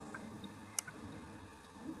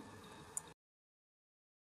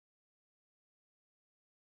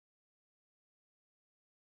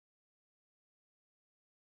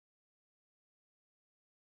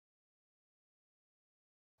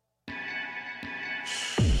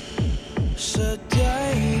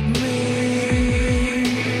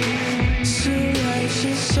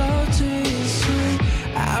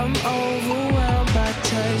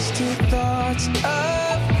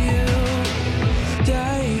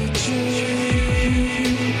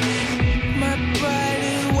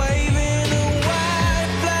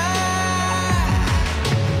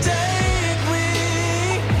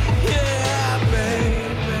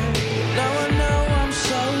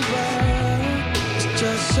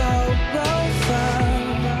just so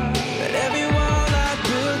profound that every wall I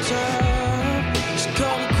built up just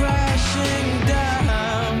come crashing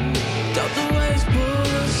down. Don't the waves pull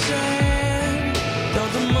the sand,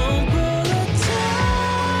 don't the moon pull the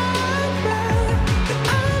tide back, that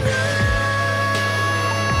I'm lost.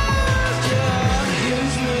 Yeah,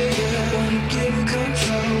 use me, yeah. Wanna give you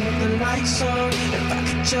control with the lights on. If I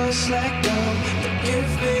could just let go, forgive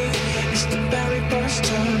me. It's the very first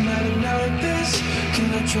time that I know this. Can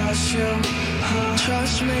I trust you?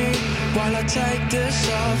 Trust me while I take this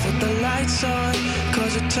off with the lights on,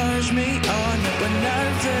 cause it turns me on. You're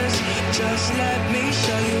nervous, just let me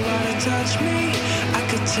show you how to touch me. I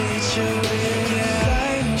could teach you, yeah.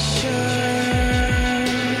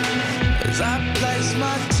 As I place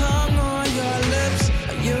my tongue on your lips,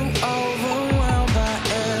 are you overwhelmed by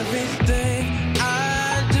everything I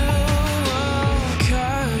do?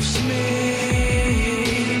 Curse me,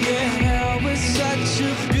 yeah, it's such a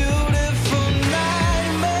beautiful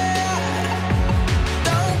nightmare.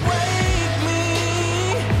 Don't wake me,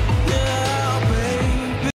 yeah,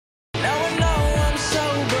 baby. Now I know I'm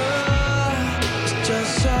sober, it's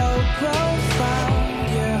just so profound,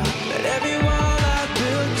 yeah, that every wall I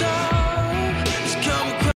built up just come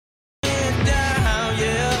crashing down,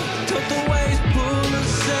 yeah. Don't the waves pull the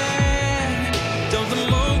sand, don't the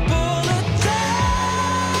moon pull the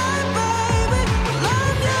tide, baby. Well,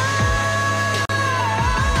 I'm yours.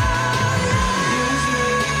 Use me,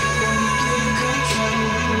 wanna give you control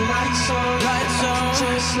with the lights on,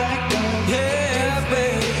 just let go. Yeah,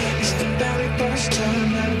 baby, it's the very first time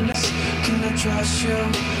that I know. Can I trust you?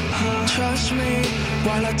 Trust me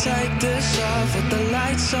while I take this off with the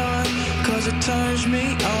lights on, cause it turns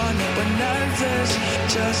me on. You're nervous,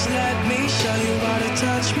 just let me show you how to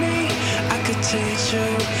touch me. I could teach you,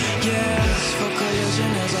 yeah. For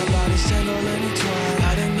collision as our bodies tangle and entwine.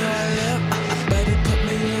 Out in your lip, baby, put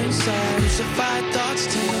me inside. Crucified thoughts,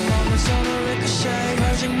 taking moments on a ricochet.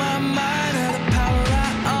 Purging my mind of the power I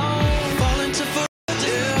own. Falling to forever, just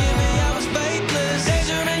forgive me, I was faithless.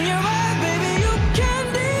 Danger in your eyes, baby, you can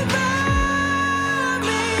devour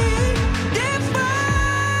me.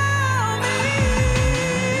 Devour me.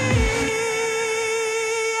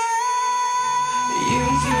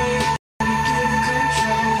 Use me, wanna give you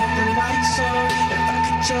control with the lights on. If I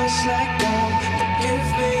could just let go, forgive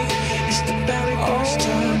me. It's the very first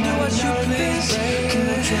time do what you please. Can I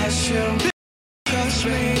trust you? Trust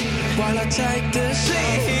me while I take this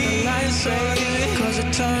off with the lights on, cause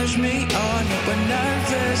it turns me on. You're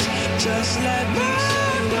nervous, just let me show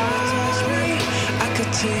you how to touch me. I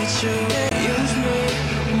could teach you. Use me,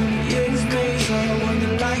 use me. When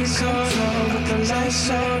the lights on, with the lights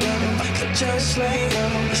on, if I could just let go.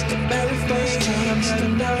 It's the very first time, it's the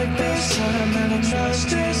very first time that I trust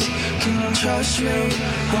this. Can I trust me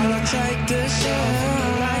while I take this off with the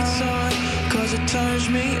lights on, cause it turns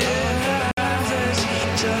me on.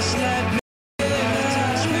 Just let me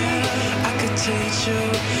touch me. I could teach you,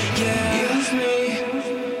 yeah. Use me,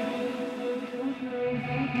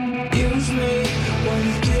 use me.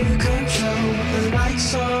 Wanna give you control with the lights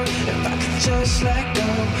on. If I could just let go,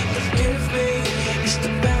 forgive me. It's the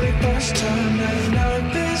very first time that I know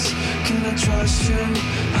this. Can I trust you?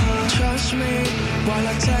 Trust me while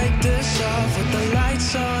I take this off with the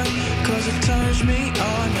lights on, cause it turns me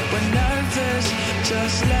on. You're nervous,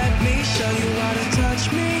 just let me show you how to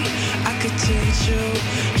touch me. I could teach you,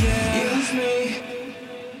 yeah. Use me.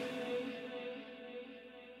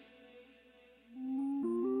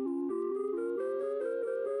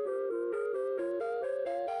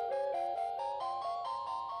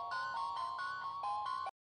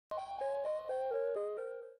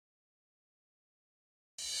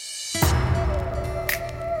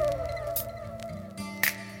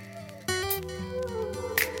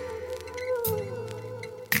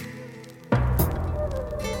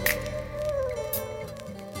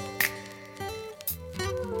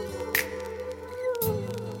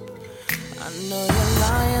 I know you're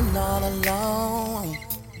lying all alone,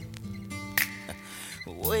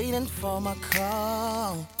 waiting for my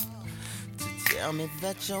call to tell me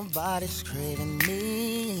that your body's craving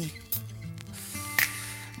me.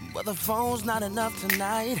 But the phone's not enough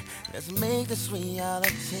tonight. Let's make this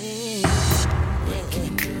reality. We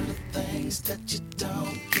can do the things that you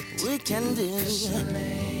don't get to we can do.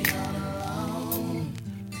 Especially all alone.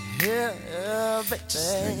 Yeah,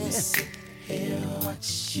 baby. Sit here,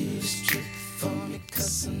 watch you strip for me,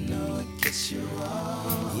 cause I know it gets you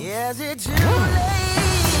wrong. Yeah, is it too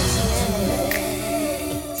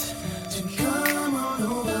late to come on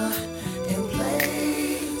over and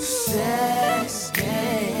play sex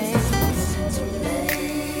games? Too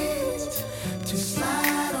late to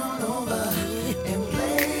slide on over and play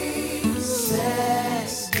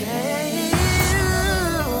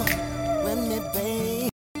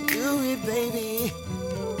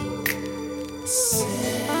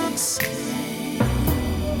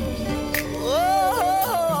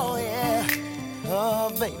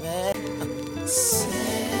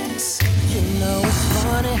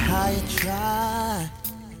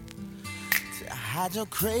got your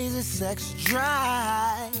crazy sex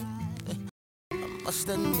drive. I must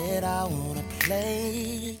admit I wanna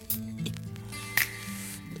play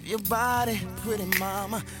with your body, pretty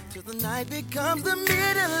mama, till the night becomes the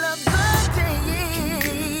middle of the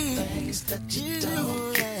day. Things that you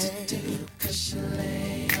don't get to do, 'cause you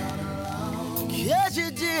lay all alone. 'Cause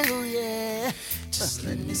you do, yeah. Just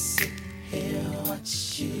let me sit here,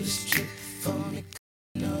 watch you strip for me.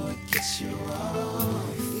 You know it gets you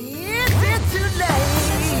off. Is it too late?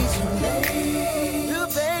 You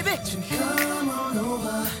baby, to come on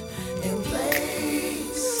over and play.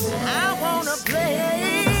 I wanna play.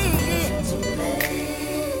 Is it too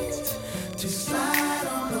late to slide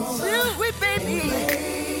on over? Do we, baby?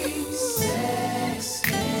 Sex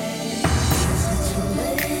game. Is it too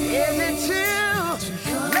late? Is it too to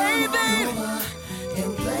come on over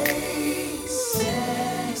and play?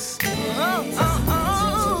 Sex game. Oh.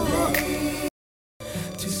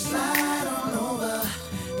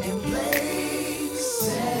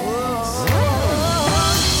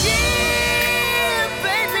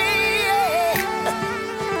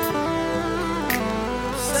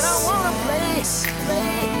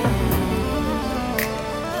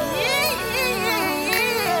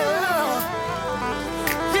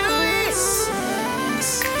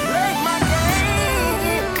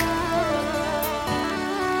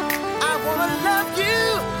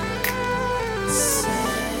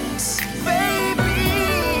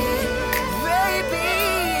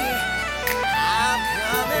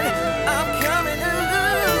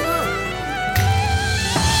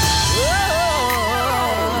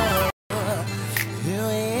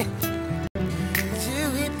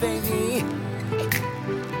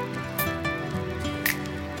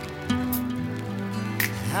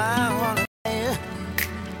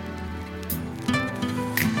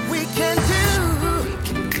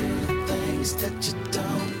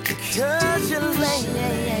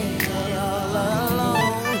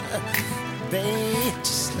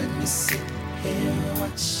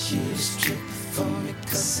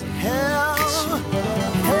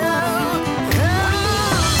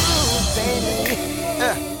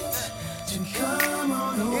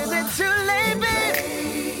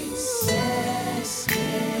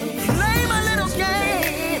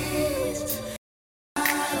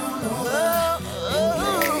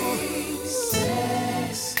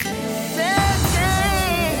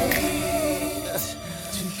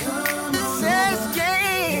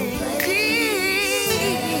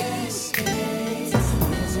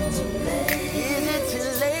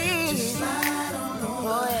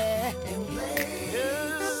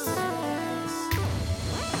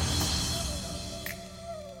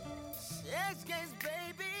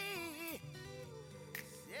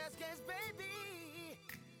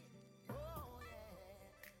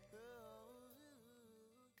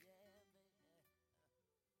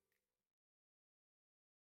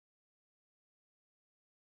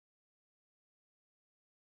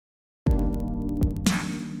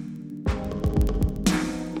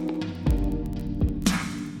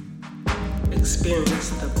 Experience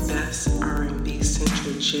the best R&B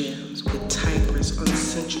Sensual jams with Tigress on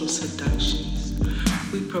Sensual Seductions.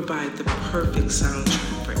 We provide the perfect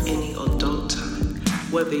soundtrack for any adult time,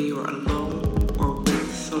 whether you're alone or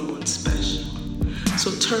with someone special.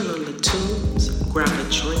 So turn on the tunes, grab a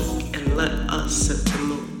drink, and let us set the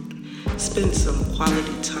mood. Spend some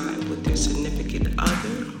quality time with your significant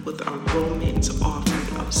other with a romance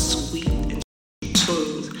offering of sweet and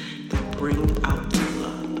tunes that bring out the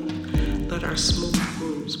love. Let our smooth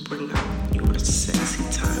grooves bring out your sexy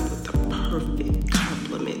time with the perfect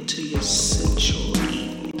complement to your sensual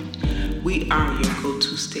evening. We are your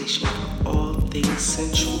go-to station for all things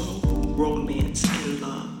sensual, romance, and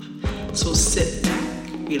love. So sit back,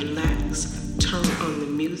 relax, turn on the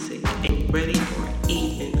music, and ready for an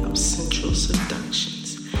evening of sensual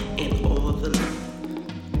seductions and all the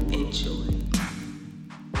love. Enjoy.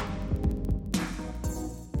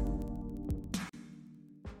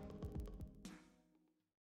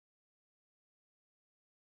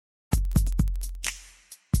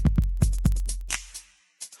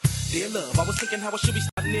 Dear love, I was thinking how I should be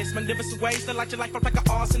starting this. Magnificent ways to light your life up like an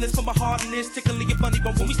arsonist. Put my heart in this, tickling your funny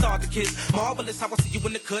bone when we start to kiss. Marvelous how I see you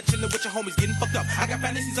in the cut, chilling with your homies, getting fucked up. I got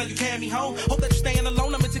fantasies of you carrying me home. Hope that you're staying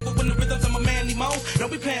alone. I'm tickled when the rhythms of my manly moan. Don't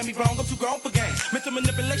be playing me wrong, I'm too grown for games. Mental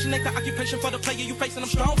manipulation ain't the occupation for the player you facing. I'm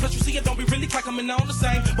strong, plus you see it, don't be really quite coming on the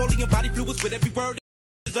same. Holding your body fluids with every word.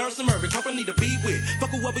 deserve some urban company to be with.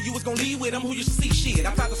 Fuck whoever you was gonna leave with, I'm who you should see shit.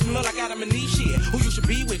 I tried to smell like Adam and Eve shit. Who you should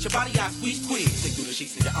be with, your body I squeeze. Take through the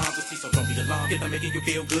sheets in your arms and see, so don't be alarmed. If I'm making you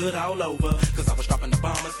feel good all over. Cause I was dropping the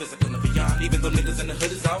bombers, physical and beyond. Even though niggas in the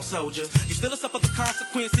hood is all soldiers. You still suffer the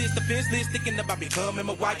consequences, defenseless, thinking about becoming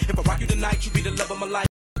my wife. If I rock you tonight, you be the love of my life.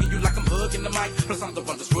 You like I'm hugging the mic, plus I'm the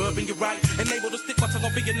one that's rubbing you right. And able to stick my tongue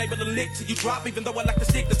on being able to lick till you drop. Even though I like to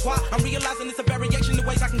stick the twat, I'm realizing it's a variation of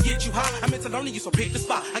ways I can get you high. I'm into learning you, so pick the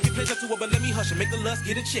spot. I give pleasure to it, but let me hush and make the lust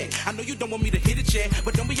get in check. I know you don't want me to hit it yet,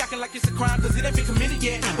 but don't be acting like it's a crime, cause it ain't been committed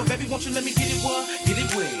yet. But baby, won't you let me get it what? Get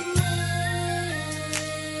it wet.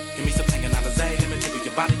 Give me some hanging out of Zay, let me tickle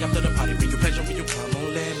your body after the party. Bring you pleasure when you come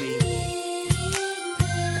on, let me.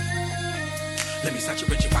 Let me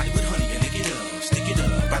saturate your body with honey and lick it up, stick it up,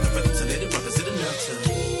 ride the rhythm to let it rub, is it enough to?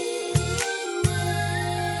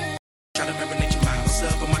 Try to marinate your mind, what's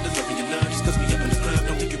up, I'm not deserving your love, just cause we up in the club,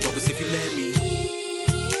 don't think you bogus if you let me.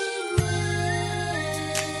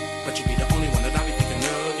 But you be the only one that I be thinking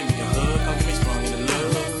of, give me a hug, come get me strong in the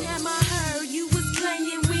love. Last time I heard you was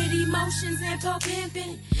playing with emotions and pole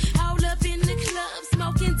pimping, all up in the club,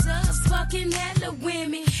 smoking dubs, fucking hella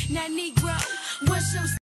women. Now Negro, what's your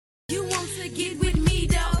you want to get with me,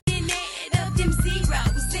 though, and add up them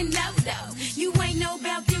zeros and no-dos. You ain't know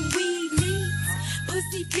about them weed needs,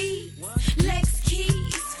 pussy beats, Lex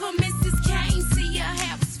keys for Mrs. Kane. See a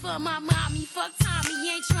house for my mommy. Fuck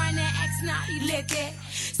Tommy, ain't trying to act naughty. Let that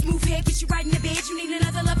smooth head get you right in the bed. You need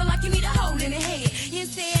another lover like you need a hole in the head.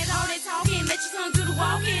 Instead, all that talking, let your tongue do the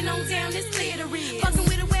walking on down this glitter red. Fucking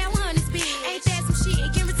with a well honey's bed. Ain't that some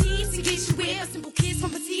shit? Guaranteed to get you well. Simple kiss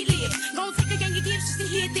from petite lips. Gon' take a gang of gifts just to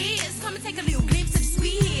hear this. Come and take a little glimpse of the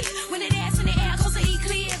sweet hips. When it ass in the air, cause the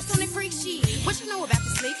eclipse on the freak shit. What you know about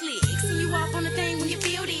the slick licks? And you off on the thing when you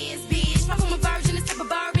feel this, bitch. Pop on a virgin and sip a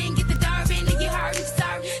bourbon. Get the Durbin and you heard him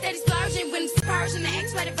start. That is splurging when it's the Persian, the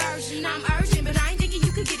X-rated version. I'm urgent, but I ain't thinking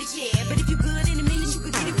you could get it yet. But if you good in a minute, you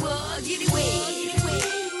could get it well, get it wet.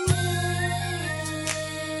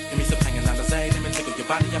 Give me some hanging out of Zay, let me tickle your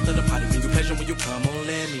body after the party. Bring you pleasure when you come on,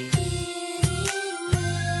 let me.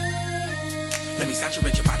 Let me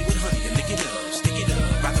saturate your body with honey and lick it up, stick it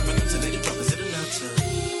up, ride the rhythm to let it rub, is it enough to?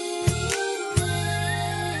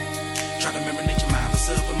 Try to marinate your mind, what's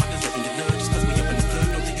up, am I deserving your love? Just cause we up in the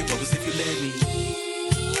club, don't think you bogus if you let me.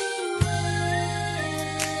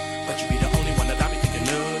 But you be the only one that I be thinking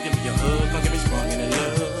of, give me a hug, come get me strong in the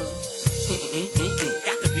love.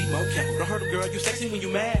 Got to be more careful, don't hurt a girl, you sexy when you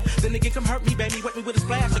mad. Then again, come hurt me, baby, wet me with a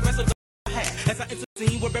splash, aggressive. As I enter the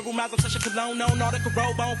scene where every miles of touch a cologne on, all that can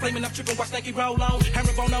roll on, flaming up, tripping, watch Nike roll on,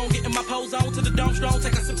 herringbone on, getting my pose on to the dome strong,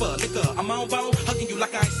 take a sip of liquor, I'm on bone, hugging you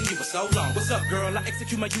like I ain't seen you for so long. What's up, girl? I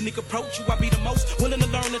execute my unique approach, you I be the most willing to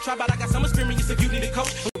learn and try, but I got some experience if you need a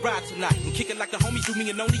coach. We ride tonight and kick it like the homies do me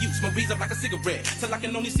and only you. Smoke breeze up like a cigarette, till I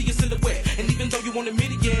can only see your silhouette. And even though you won't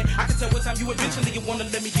admit it yet, I can tell what time you eventually you wanna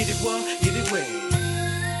let me get it what, get it wet.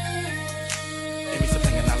 Give me some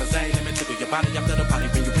hanging out of Zay, let me tickle your body after the party,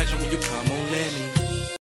 bring you pleasure when you come on, let me.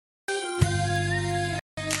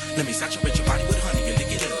 Let me saturate your body with honey and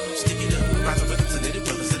lick it up, stick it up, ride the rhythm to let it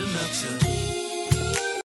rub, is it enough to?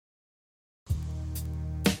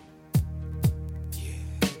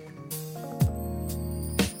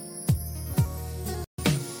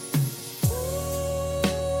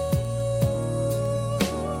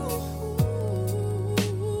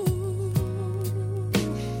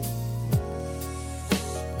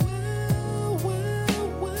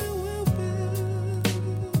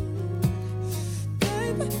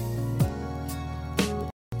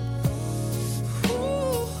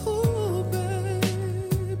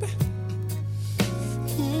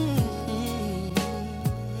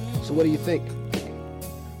 So what do you think?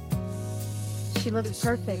 She looks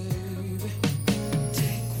perfect.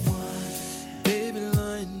 Baby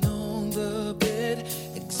lying on the bed,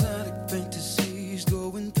 exotic fantasies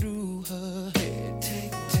going through her head.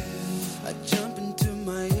 Take two. I jump into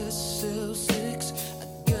my SL6. I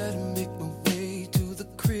gotta make my way to the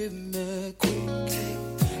crib, man, quick.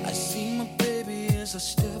 I see my baby as I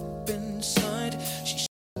step inside. She's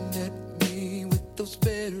at me with those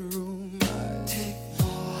bedroom eyes.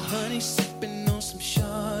 Honey sipping on some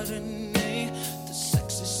Chardonnay. The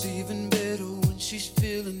sex is even better when she's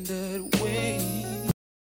feeling that way.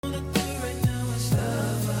 All I do right now is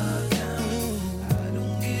love her down. I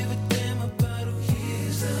don't give a damn about who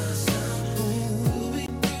hears the sound. We'll be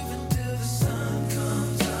grooving till the sun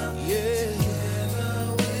comes up. Yeah. Together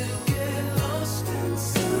we'll get lost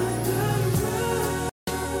inside the ride.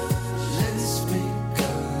 Let's make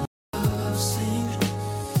our love sing,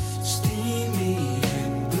 steamy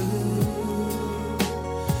and blue.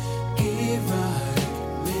 Erotic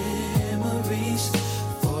memories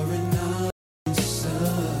for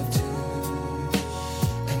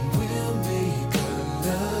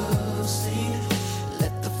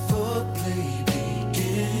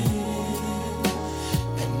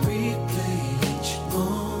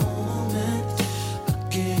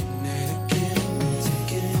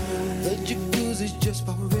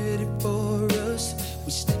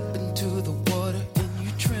into the water and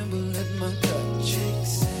you tremble at my touch.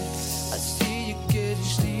 I see you getting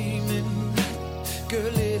steaming.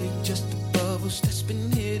 Girl, it ain't just the bubbles that's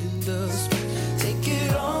been hitting the spot. Take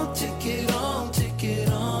it on, take it on, take it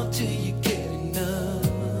on till you get enough.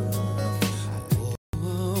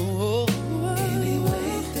 Any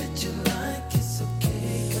way that you like, it's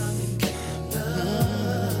okay, come and get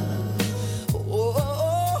enough.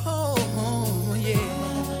 Yeah. All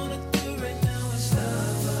I wanna do right now is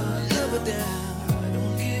love her down. I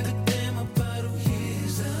don't give a damn about who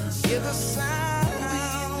hears us. Give a sign.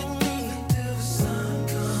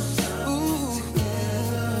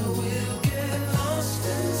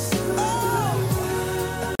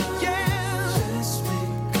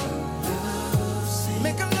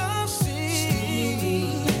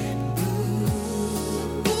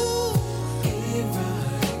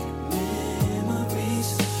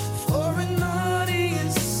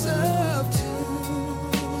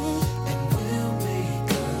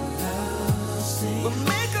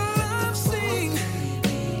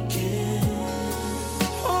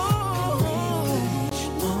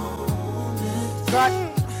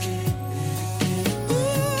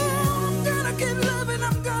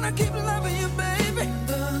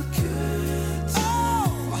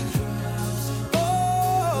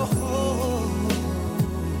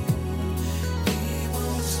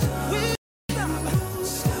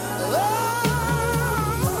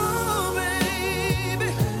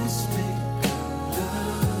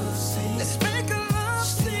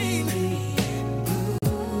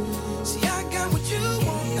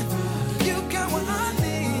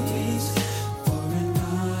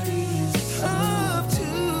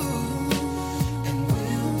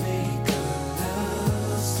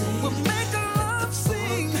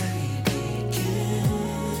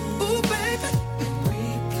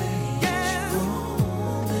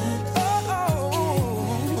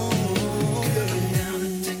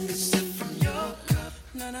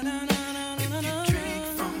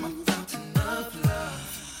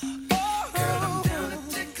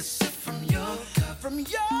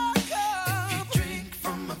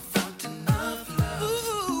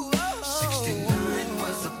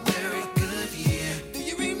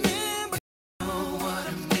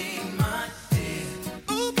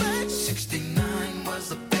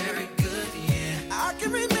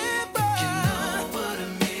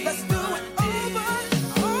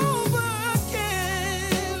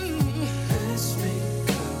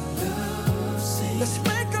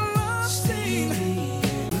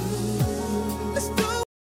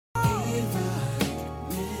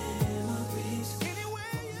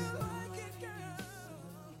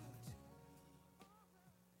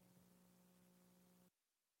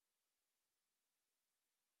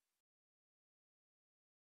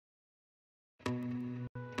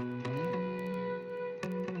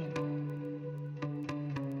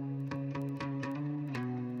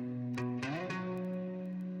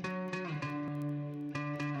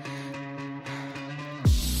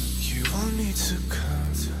 To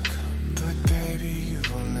come, but baby, you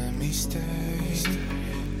won't let me stay.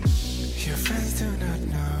 Your friends do not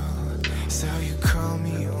know, so you call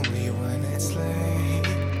me only when it's late.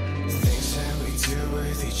 Things that we do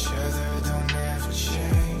with each other don't ever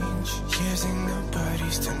change. Using our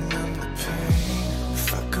bodies to numb the pain.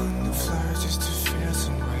 Fuck on the floor just to feel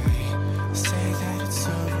some way. Say that it's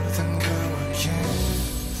over, then go again.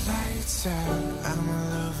 Lights out, I'm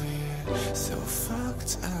all over you. So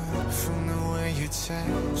fucked up from the way you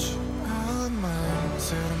touch. All mine,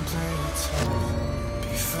 so don't play it tough.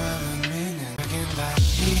 Before a minute, looking like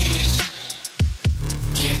this.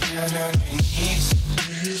 Get down on your knees.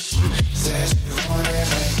 Said you want it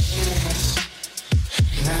like this.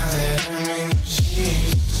 Now that I'm in the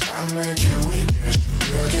sheets, I'll make you weakness.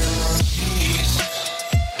 Look at my knees.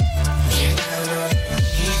 Get down on your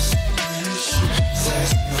knees. Said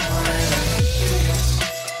you want it like this.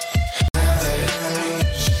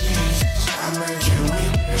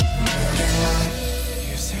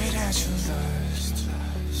 You say that you lost,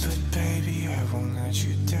 but baby, I won't let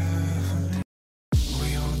you down. We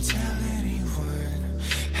won't tell anyone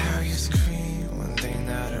how you scream when they're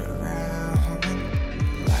not around.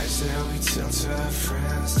 Lies that we tell to our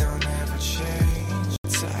friends don't ever change.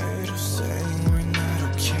 Tired of saying we're not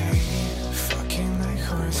okay. Fucking like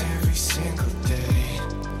whores every single day.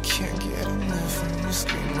 Can't get enough when you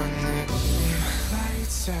scream my name.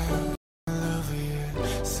 Lights out.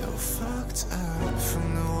 So fucked up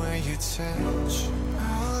from the way you touch.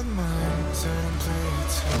 All mine, so don't play it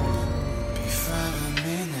tough.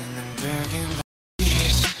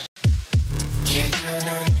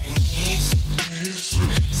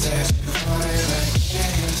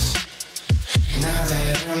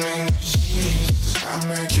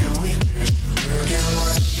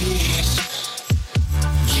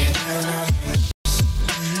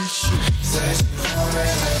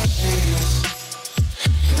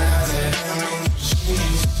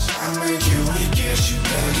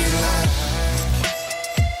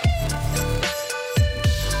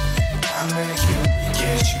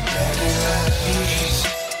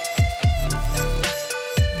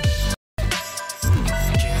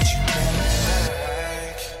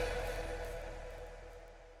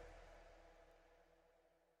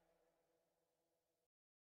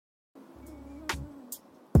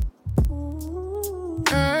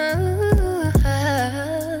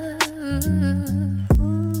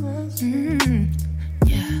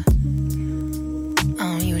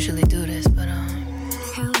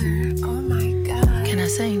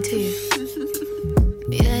 same to you.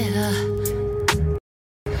 Yeah.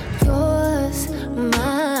 Yours,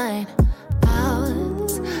 mine,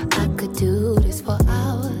 ours. I could do this for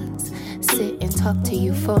hours. Sit and talk to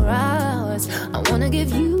you for hours. I wanna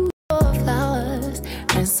give you flowers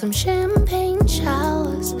and some champagne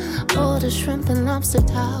showers. All the shrimp and lobster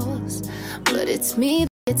towers. But it's me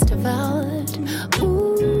that gets devoured.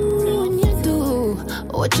 Ooh, when you do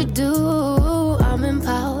what you do, I'm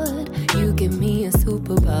empowered. You give me a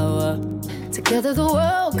superpower. Together the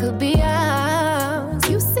world could be ours.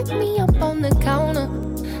 You sit me up on the counter.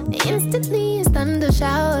 Instantly it's thunder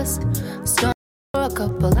showers. Storm for a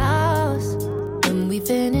couple hours. When we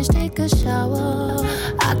finish, take a shower.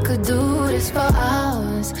 I could do this for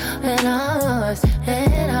hours and hours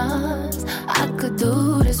and hours. I could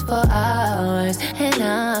do this for hours and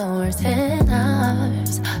hours and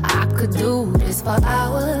hours. I could do this for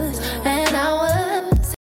hours and hours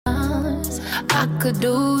and hours. I could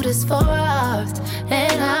do this for hours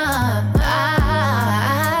and hours.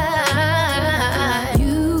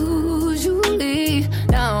 Usually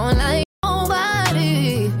don't like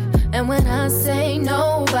nobody, and when I say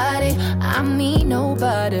nobody, I mean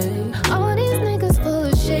nobody. All these niggas full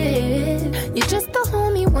of shit. You're just a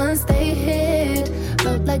homie once they hit.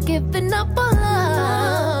 Felt like giving up on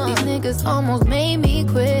love. These niggas almost made me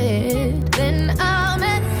quit. Then I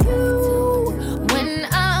met you. When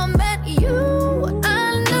I met you, I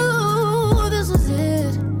knew this was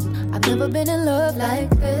it. I've never been in love like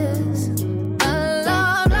this. A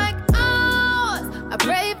love like ours. I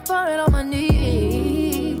pray for it on my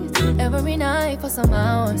knees every night for some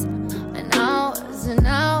hours and hours and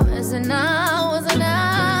hours and hours and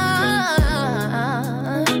hours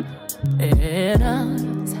and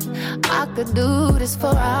hours. I could do this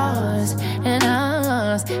for hours and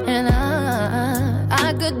hours and hours.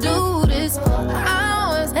 I could do this for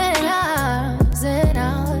hours and hours and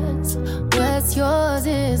hours. What's yours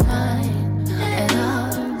is mine and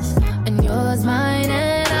ours, and yours mine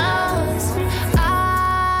and ours.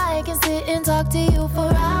 I can sit and talk to you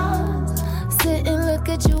for hours. Sit and look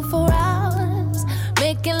at you for hours.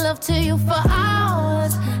 Making love to you for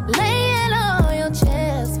hours. Laying on your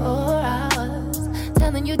chest for hours.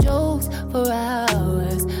 Telling you jokes for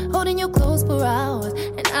hours. Holding you close for hours.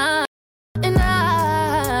 And I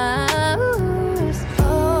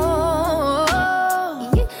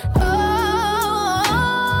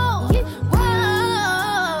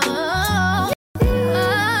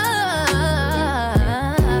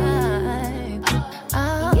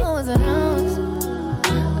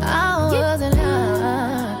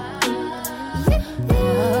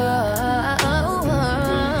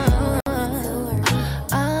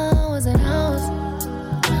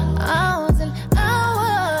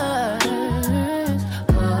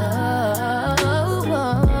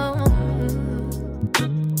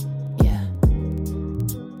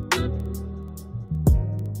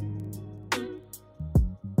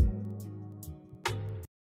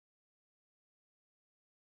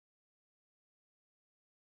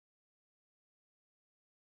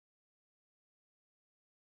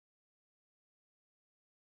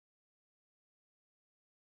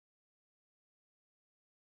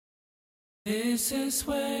This is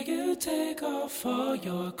where you take off all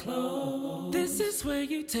your clothes. This is where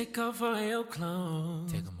you take off all your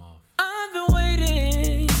clothes. Take them off. I've been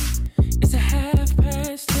waiting. It's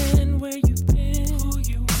 10:30. Where you been? Who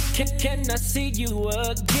you Can I see you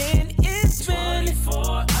again? It's been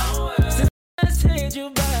 24 hours since I said your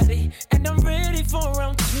body, and I'm ready for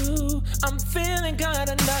round 2. I'm feeling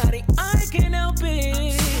kinda naughty. I can't help it.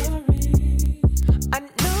 I'm sorry. I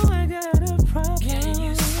know I got a problem. Can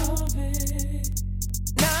you solve it?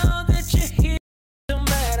 Now that you're here, no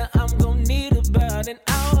matter, I'm gonna need about an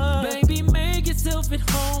hour. Baby, make yourself at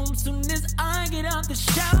home. Soon as I get out the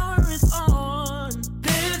shower, it's on.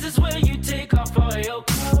 This is where you take off all your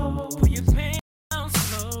clothes. Put your pants down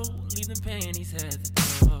slow, leave the panties at the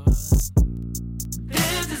door.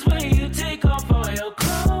 This is where you take off all your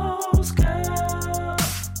clothes, girl.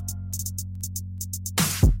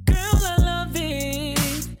 Girl, I love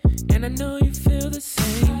it, and I know you feel the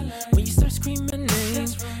same. When you start screaming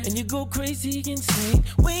names, right. and you go crazy insane.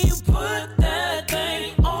 When you put that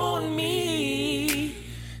thing on me,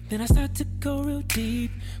 then I start to go real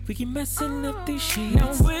deep. We keep messing up these sheets.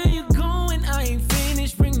 Now where you going? I ain't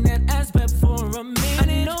finished. Bring that ass back for a minute.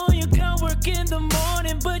 I know you got work in the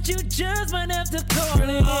morning, but you just might have to call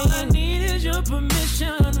it. All I need is your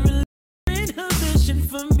permission. Inhibition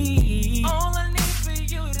for me. All I need for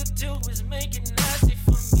you to do is make it nasty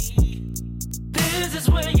for me. This is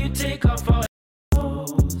where you take off all your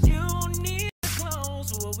clothes. You need clothes.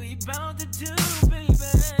 What we bout to do, baby?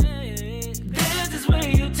 This is where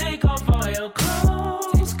you take off all your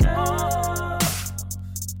clothes, girl.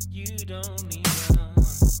 You don't need them.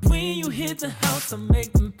 When you hit the house, I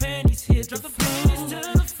make them panties hit the floor.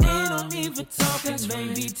 Ain't no need for talking,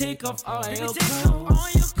 baby. Take off all your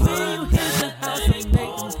clothes. When you hit the house, I make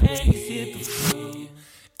them panties hit the floor.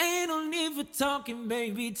 Ain't no need for talking,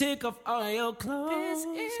 baby. Take off all your clothes.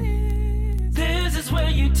 This is where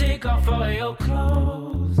you take off all your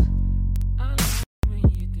clothes. I like when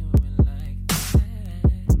you do it like that.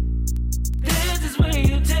 This is where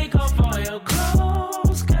you take off all your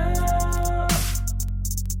clothes, girl.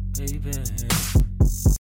 Baby.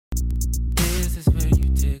 This is where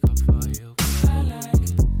you take off all your clothes. I like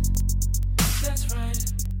it. That's right.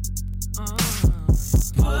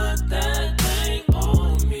 Put that thing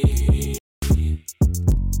on me.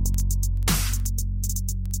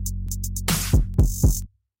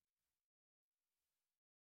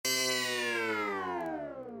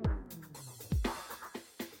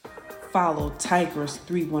 Follow Tigress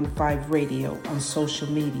 315 Radio on social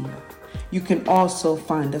media. You can also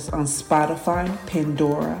find us on Spotify,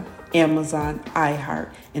 Pandora, Amazon, iHeart,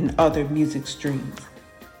 and other music streams.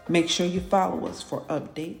 Make sure you follow us for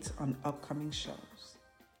updates on upcoming shows.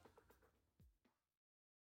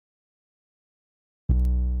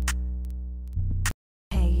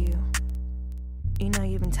 Hey you. You know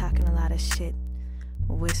you've been talking a lot of shit,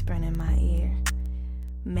 whispering in my ear,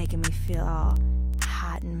 making me feel all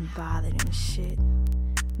hot and bothered and shit.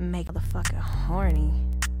 Make a motherfucker horny.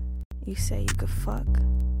 You say you could fuck.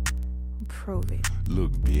 Prove it.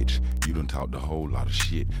 Look, bitch, you done talked a whole lot of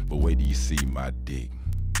shit, but wait till you see my dick.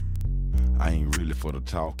 I ain't really for the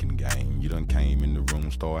talking game. You done came in the room,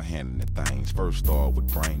 start handling the things. First start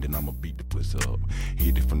with brain, then I'ma beat the pussy up.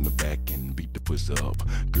 Hit it from the back and beat the pussy up.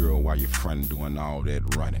 Girl, while you frontin' doing all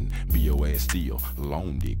that running, be your ass still,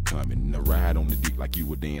 long dick coming. Now ride on the dick like you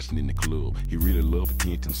were dancing in the club. He really love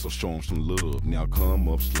attention, so show him some love. Now come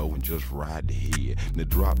up slow and just ride the head. Now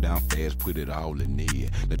drop down fast, put it all in there.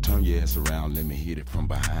 Now turn your ass around, let me hit it from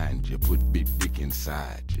behind you. Put big dick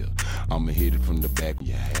inside you. I'ma hit it from the back of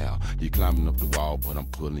your hair. You climbing up the wall, but I'm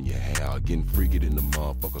pulling your hair. Getting freaky in the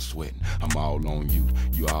motherfucker sweating. I'm all on you,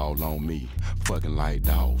 you all on me. Fucking like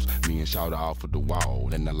dogs. Me and Shawty off of the wall.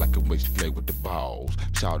 And I like a way she play with the balls.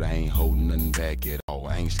 Shawty ain't holding nothing back at all.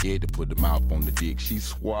 I ain't scared to put the mouth on the dick. She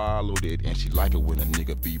swallowed it, and she like it when a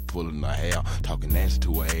nigga be pulling her hair. Talking nasty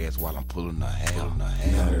to her ass while I'm pulling her hair.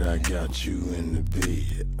 Now that I got you in the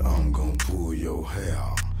bed, I'm gon' pull your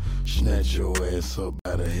hair. Snatch your ass up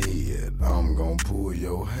by the head, I'm gon' pull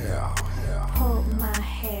your hair. Pull my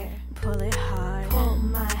hair, pull it hard. Pull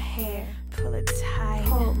my hair, pull it tight.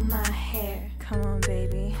 Pull my hair, come on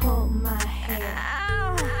baby. Pull my hair.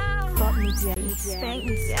 Ow. Fuck me daddy, spank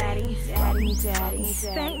me daddy, fuck me daddy,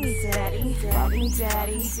 spank me daddy, fuck me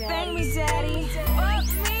daddy, spank me daddy, fuck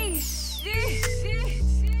me, shit.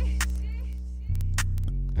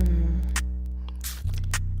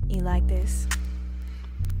 You like this?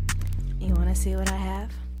 You wanna see what I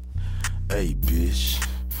have? Hey bitch,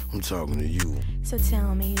 I'm talking to you. So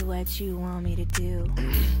tell me what you want me to do.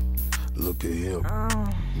 Look at him,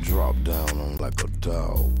 drop down on like a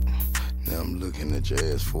dog. Now I'm looking at your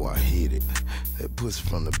ass before I hit it. That pussy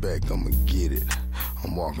from the back, I'ma get it.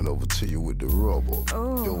 I'm walking over to you with the rubber.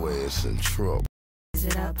 Your ass in trouble. Is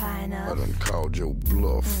it up high enough? I done called your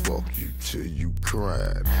bluff, fuck you till you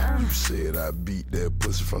cried. You said I beat that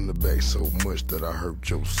pussy from the back so much that I hurt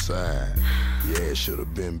your side. Your ass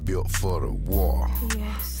should've been built for the war.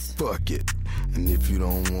 Yes. Fuck it. And if you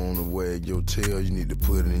don't wanna wag your tail, you need to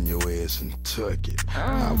put it in your ass and tuck it.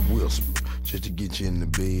 I whisper just to get you in the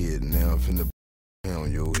bed. Now I'm finna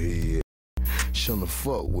on your head. Shouldn't have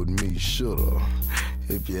fucked with me, shoulda.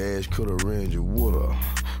 If your ass coulda ran, you woulda.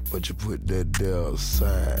 But you put that there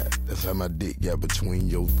aside. That's how my dick got between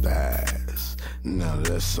your thighs. Now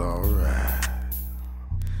that's alright.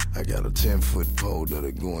 I got a 10-foot pole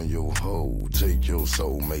that'll go in your hole. Take your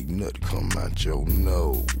soul, make nut come out your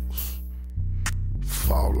nose.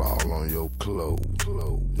 Fall all on your clothes.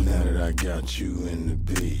 Now that I got you in the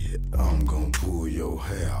bed, I'm gon' pull your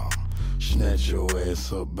hair. Snatch your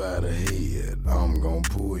ass up by the head, I'm gon'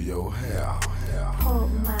 pull your hair. Pull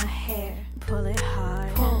my hair, pull it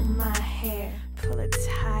hard. Pull my hair, pull it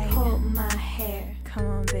tight. Pull my hair, come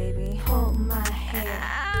on baby. Pull my hair.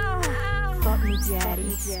 Ow. Fuck me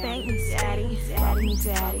daddy, spank me daddy, fuck me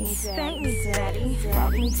daddy, spank me daddy,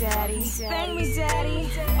 fuck me daddy, spank me daddy,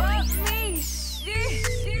 fuck me,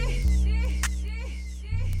 shit.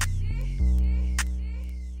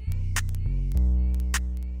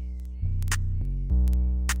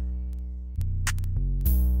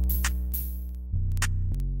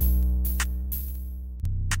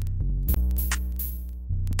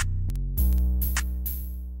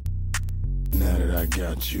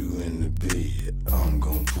 got you in the bed, I'm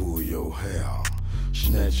gon' pull your hair.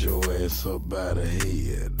 Snatch your ass up by the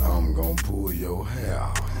head, I'm gon' pull your hair.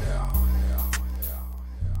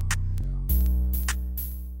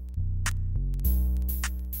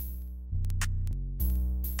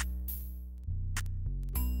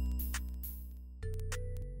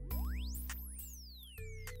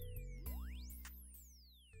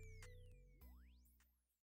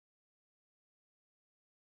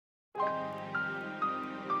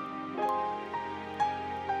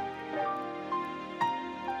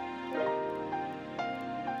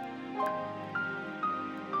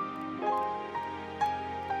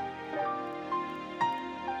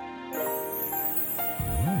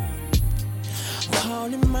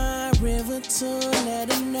 Calling my river to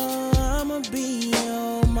let her know I'ma be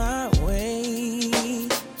on my way.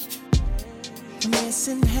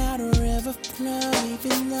 Missing how the river flow,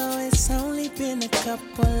 even though it's only been a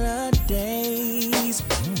couple of days.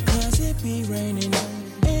 Cause it be raining,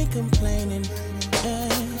 ain't complaining.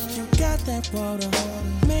 You got that water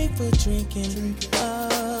made for drinking.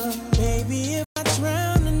 Baby, if I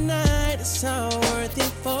drown tonight, it's all worth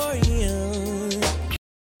it for you.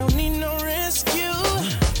 Don't need no rescue.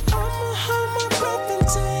 I'ma hold my breath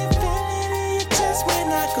until you feel it in your chest when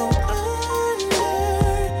I go under.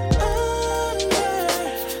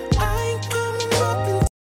 I ain't coming up and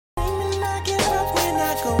screaming, I give up when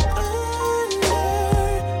I go under.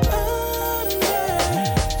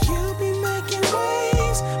 You be making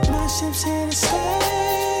waves, my ship's here to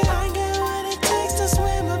stay. I got what it takes to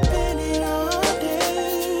swim up in it all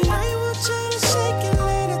day. I want you to shake it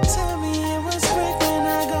later, tell me it was great when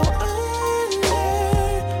I go under.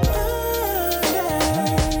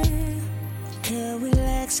 Girl,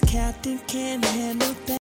 relax, Captain can't handle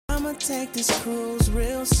that. I'ma take this cruise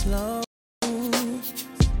real slow.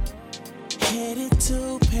 Headed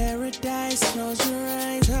to paradise, close your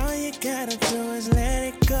eyes. All you gotta do is let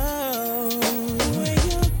it go. The way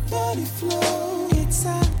your body flow, it's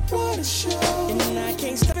our water show. And I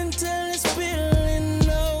can't stop until it's spilling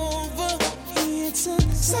over. It's a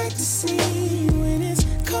sight to see when it's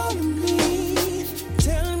calling me,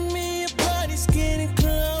 telling me your body's getting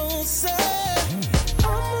closer.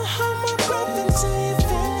 I'ma hold my breath until you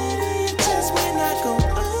feel it in your chest when I go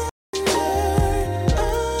under.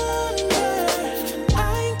 I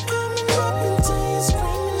ain't coming up until you're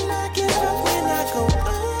screaming, I give up when I go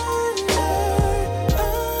under.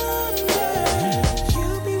 You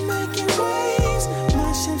be making waves,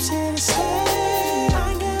 my ship's here to stay. I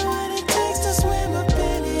got what it takes to swim up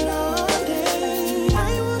in it all day. I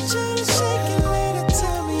want you to shake it later,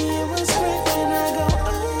 tell me it was great when I go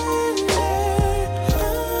under.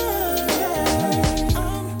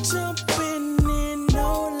 I'm jumping in, no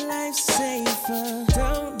life saver.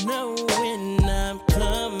 Don't know when I'm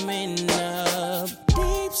coming up.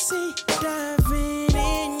 Deep sea diving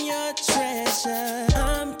in your treasure.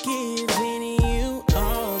 I'm giving you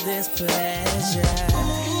all this pleasure.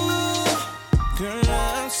 Girl,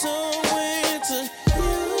 I'm so into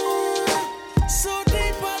you. So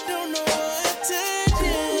deep, I don't know what to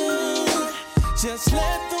do. Just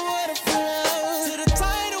let the water flow to the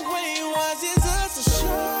tidal wave watches us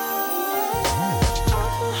ashore.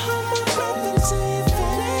 I'ma hold my breath until you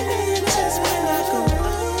feel it in your chest when I go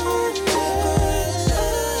under.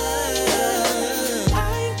 I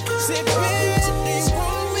ain't coming say, baby, do you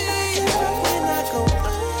want me? When I go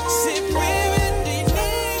under. Say, baby, do you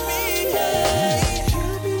need me? You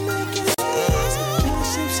be making waves, my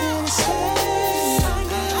ship's here to stay. I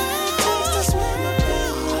got what it takes to swim up in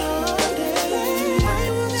it all day. I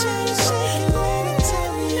want you to shake it later,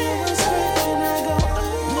 tell me it was great when I go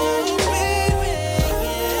under. Baby,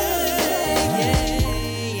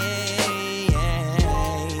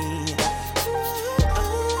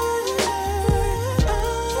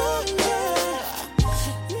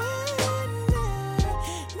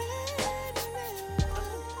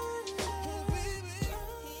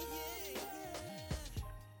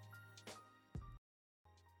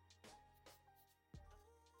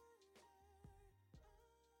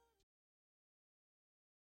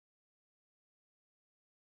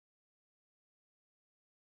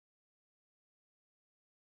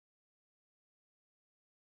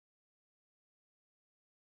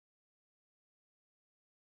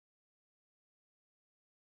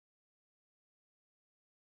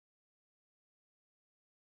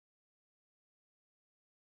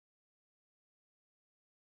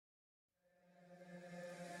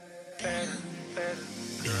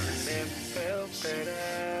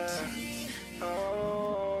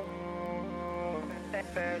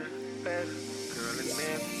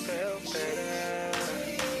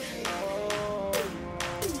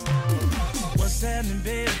 what's happening,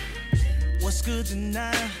 baby? What's good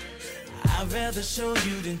tonight? I'd rather show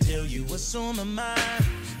you than tell you what's on my mind.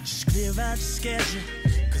 Just clear out your schedule,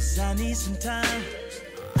 cause I need some time.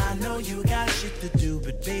 I know you got shit to do,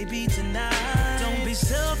 but baby, tonight, don't be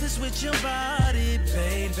selfish with your body,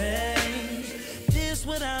 baby. This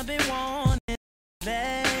what I've been wanting,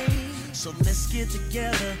 baby. So let's get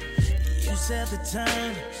together, you set the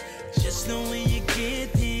time. Just know when you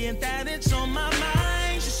get here that it's on my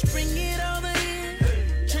mind. Just bring it over here,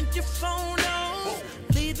 turn your phone on,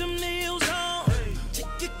 leave them nails on, take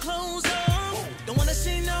your clothes off. Don't wanna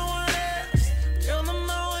see no one else, girl, I'm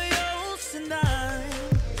all yours tonight.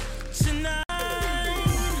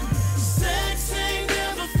 Sex ain't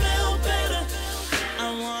never felt better.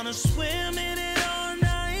 I wanna swim in it all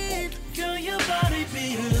night. Girl, your body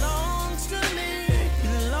belongs to me,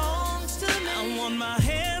 belongs to me. I want my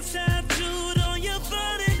hands tattooed on your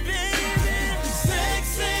body, baby.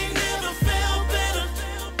 Sex ain't never felt better.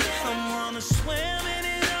 I wanna swim in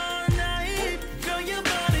it all night. Girl, your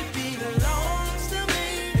body belongs to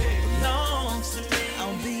me, belongs to me.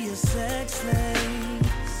 I'll be a sex slave.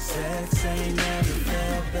 Sex ain't never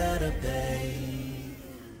felt better, babe.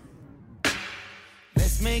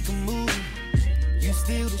 Let's make a movie, you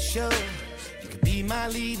steal the show. You can be my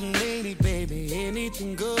leading lady, baby,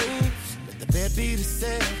 anything goes. Let the bed be the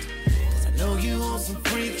set, cause I know you on some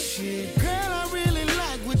freak shit. Girl, I really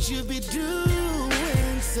like what you be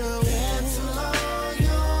doing, so cancel all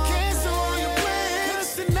your plans,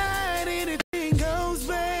 cause tonight anything goes,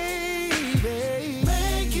 baby.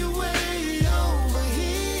 Make your way over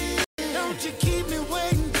here. Don't you keep me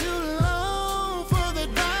waiting too long for that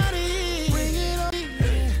body. Bring it on,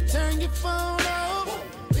 turn your phone off,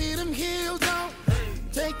 leave them heels on,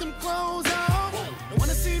 take them clothes off. Don't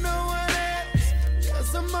wanna see no one else,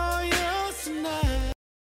 cause I'm all yours tonight.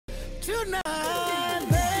 Tonight,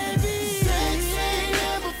 baby. Sex ain't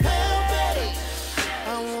never felt better. I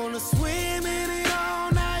wanna swim in it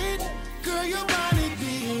all night. Girl, your body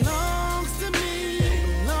belongs to me,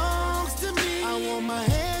 belongs to me. I want my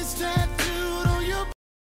hands tattooed on your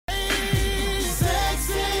body. Sex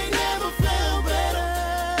ain't never felt better.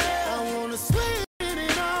 I wanna swim in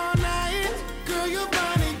it all night. Girl, your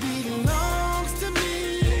body belongs to me,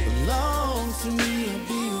 belongs to me. I'll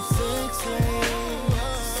be your sex slave.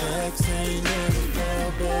 Sex ain't never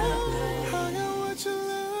felt better. I got what you're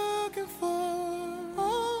looking for.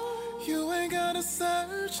 You ain't gotta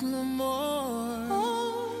search no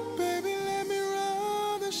more. Baby, let me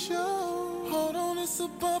run the show. Hold on, it's a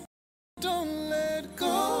bump, don't let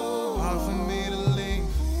go. Hard for me to leave.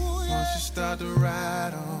 Once you start to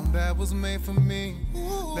ride on, that was made for me.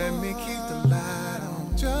 Let me keep the light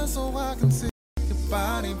on, just so I can see your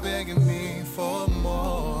body begging me for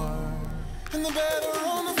more. And the bed are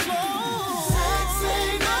on the floor. Sex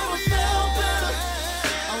ain't never felt better.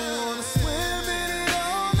 I wanna swim in it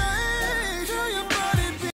all night. Girl, your body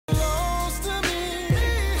belongs to me,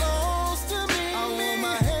 belongs to me. I want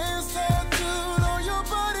my hands tattooed on your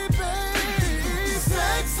body, baby.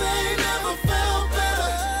 Sex ain't never felt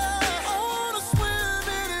better. I wanna swim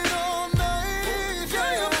in it all night.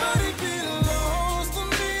 Girl, your body belongs to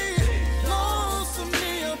me, belongs to me.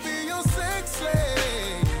 I'll be your sex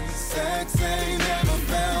slave. Sex ain't never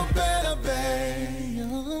felt better, babe.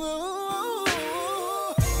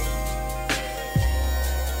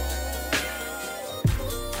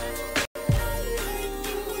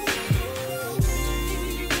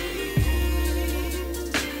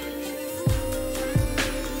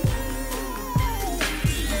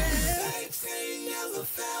 Sex ain't never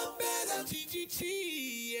felt better. TGT,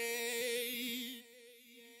 yeah.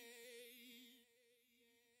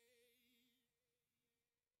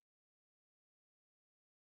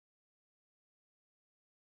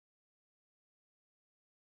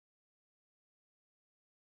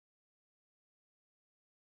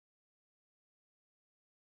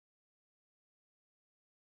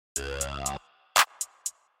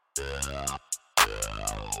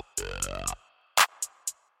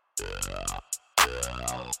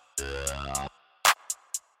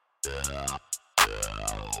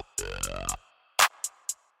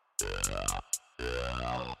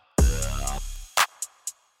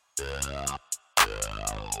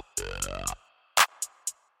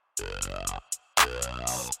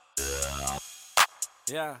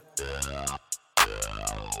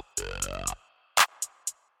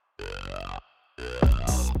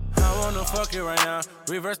 I wanna fuck you right now.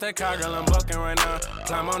 Reverse that car, girl, I'm bucking right now.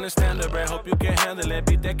 Climb on the stand up, hope you can handle it.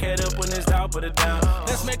 Beat that cat up when it's out, put it down.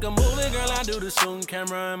 Let's make a movie, girl, I do the shooting.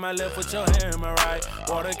 Camera in my left with your hair in my right.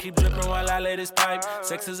 Water keep dripping while I lay this pipe.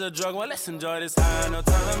 Sex is a drug, well, let's enjoy this high. No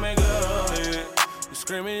time to make love, yeah. You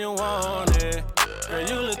screaming you want it. Girl,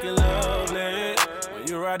 you looking lovely. When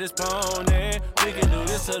you ride this pony, we can do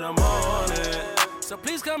this till the morning. So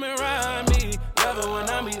please come and ride me. Love it when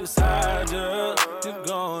I'm beside you. You're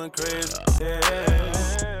going crazy,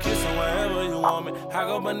 yeah. Kissing wherever you want me. I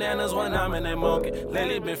go bananas when I'm in that monkey.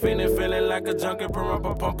 Lately been feeling like a junkie.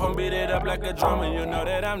 Pump, beat it up like a drummer. You know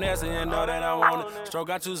that I'm nasty and know that I want it. Stroke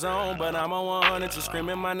got you zone, but I'm a 100. You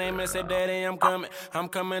screaming my name and say, Daddy, I'm coming. I'm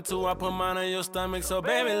coming too. I put mine on your stomach. So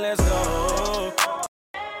baby, let's go.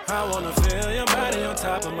 I wanna feel your body on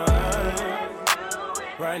top of mine.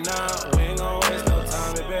 Right now, we ain't gon' waste no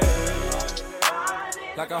time, baby.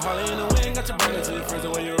 Like a Harley in the wind, got you bringing to your friends the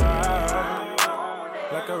way you ride.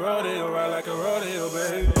 Like a rodeo, ride like a rodeo,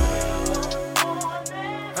 baby.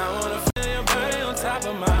 I wanna feel your body on top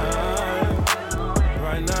of mine.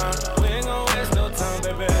 Right now, we ain't gon' waste no time,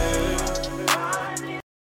 baby.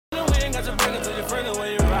 In the wind, got you bringing to your friends the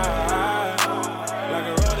way you ride. Like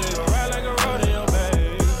a rodeo, ride like a rodeo,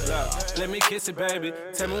 baby. Let me kiss it, baby.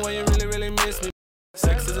 Tell me when you really miss me.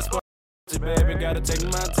 Sex is a sport, baby. Gotta take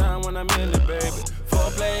my time when I'm in it, baby.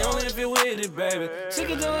 Foreplay only if you're with it, baby. She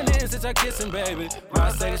can doing this since I kissing, baby. My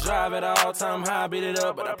sex drive at all time high, beat it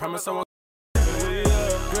up, but I promise I won't.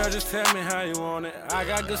 Girl, just tell me how you want it. I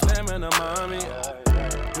got good stamina, mommy.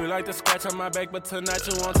 You like to scratch on my back, but tonight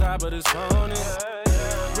you on top of this pony.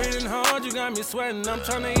 Breathing hard, you got me sweating. I'm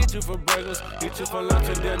tryna eat you for breakfast, eat you for lunch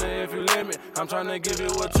and dinner if you let me. I'm tryna give you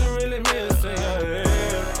what you really missing, yeah.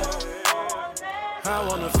 I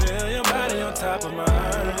wanna feel your body on top of mine.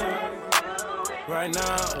 Right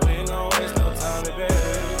now, we ain't gon' waste no time, baby.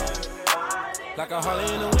 Like a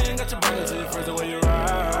Harley in the wind, got you bringing to your friends the way you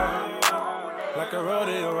ride. Like a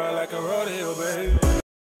rodeo, ride like a rodeo, baby.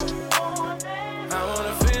 I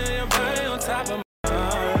wanna feel your body on top of mine.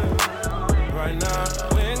 Right now,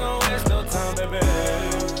 we ain't gon' waste no time, baby.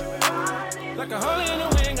 Like a Harley in the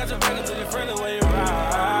wind, got you bringing to your friends the way you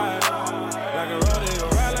ride. Like a rodeo,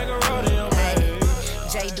 ride like a rodeo, baby.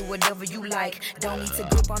 Jay, do whatever you like. Don't need to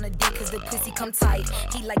grip on the dick cause the pussy come tight.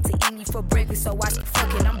 He like to eat me for breakfast, so I said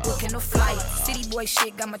fuck it, I'm booking a flight. City boy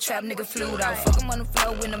shit, got my trap nigga flued out. Fuck him on the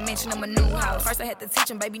floor when I mention I'm a new house. First I had to teach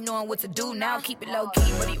him, baby, knowing what to do now. Keep it low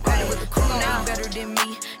key, but he riding with the crew now. Better than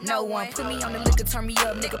me, no one. Put me on the liquor, turn me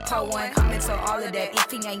up, nigga, po one. I'm into all of that.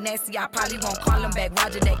 If he ain't nasty, I probably won't call him back.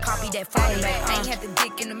 Roger that, copy that, follow back. I ain't had the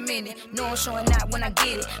dick in a minute. No, I'm showing out when I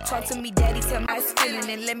get it. Talk to me, daddy, tell me how it's feeling.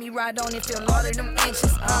 And let me ride on it, feel all of them inches.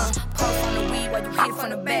 Puff on the weed while you hit from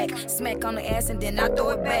the back. Smack on the ass and then I throw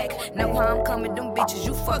it back. Know how I'm coming, them bitches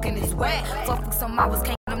you fucking is whack. Fuck for some hours,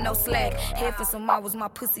 can't give them no slack. Head for some hours, my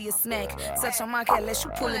pussy a snack. Such on my cat, let you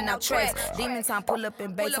pulling out tracks. Demon time, pull up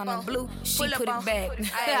and base on the blue. She put it back.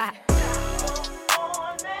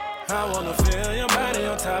 I wanna feel your body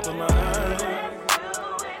on top of mine.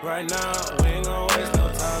 Right now, we ain't gon' waste no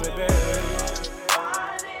time, baby.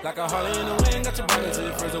 Like a Harley in the wind, got you bringing to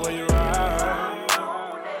your friends the way you ride.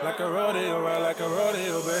 Like a rodeo, ride like a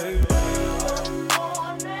rodeo, baby.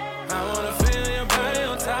 I wanna feel your body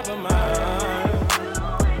on top of mine.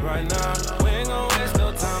 Right now, we ain't gon' waste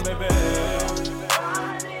no time, baby.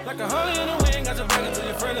 Like a Harley in the wind, got you bringing to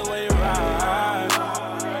your friend the way you ride.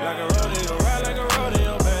 Like a rodeo, ride like a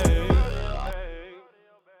rodeo, baby.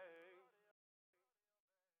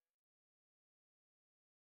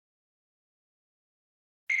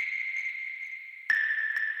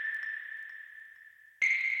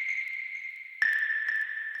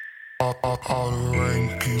 All the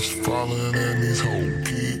rain keeps falling and these hoes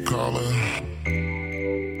keep calling.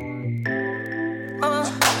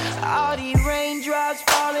 All these raindrops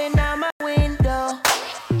falling out my window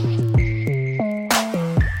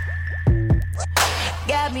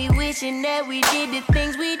got me wishing that we did the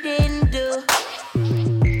things we didn't do.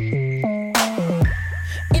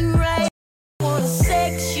 And right, I wanna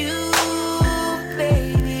sex you,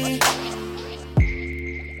 baby.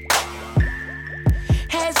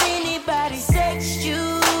 Has anybody sexed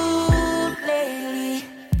you lately?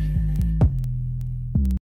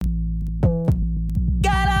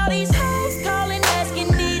 Got all these hoes calling,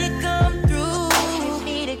 asking me to come through.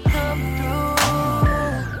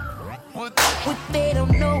 What they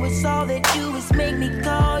don't know is all they do is make me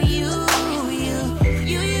call you.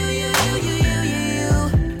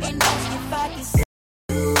 And ask if I can see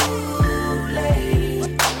you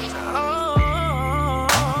lately.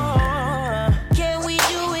 Can we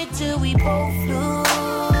do it till we both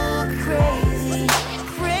look crazy?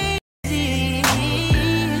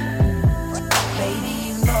 Baby,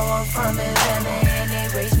 you know I'm from Atlanta and they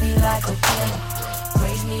raise me like a pimp.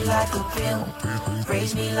 Raise me like a pimp.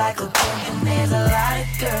 Raise me like a pimp. And there's a lot of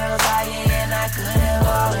girls out here and I could have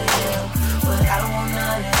all of them, but I don't want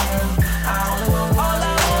none of them. I only want one.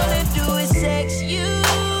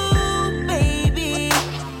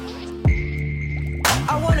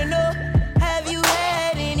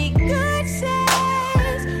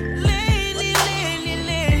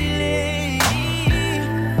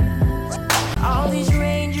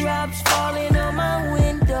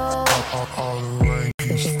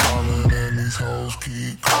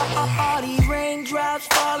 All these raindrops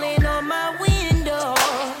falling on my window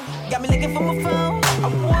got me looking for my phone. I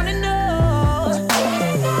wanna know,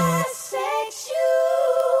 can I sex you,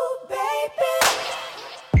 baby?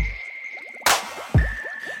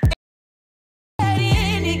 Had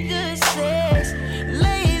any good sex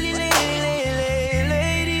lately, lady?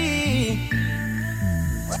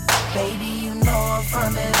 Baby, you know I'm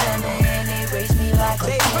from Atlanta and they raise me like a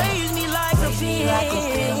pimp. Raise me like a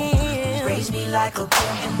pimp. Raise me like a pimp.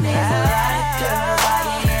 And there's a lot of girls out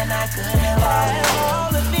here and I could have all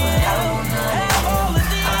of them. But I don't know all of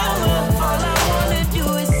them. All I wanna do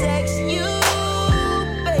is sex you,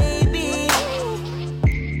 baby.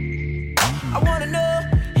 I wanna know,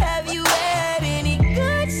 have you had any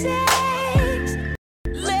good sex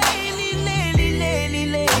lately, lady?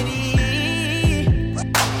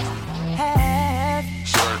 Have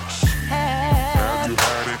sex. Have you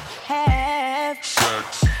had it? Have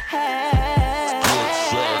sex. Have good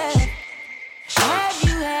sex. Have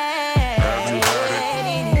you had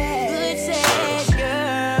any good sex,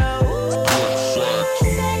 girl? Good sex.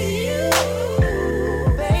 Say you,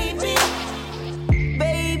 baby.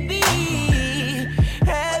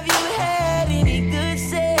 Have you had any good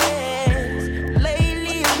sex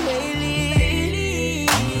lately?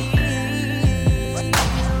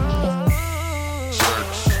 Sex.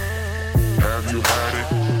 Have you had it?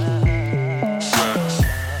 Sex.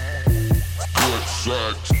 Good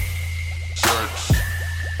sex. Sex.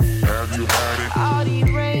 Have you had it? All these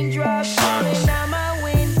raindrops falling out my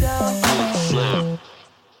window. Good sex.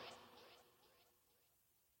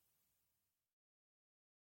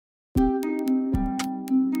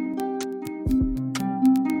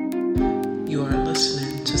 You are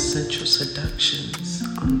listening to Sensual Seductions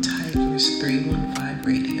on Tigers 315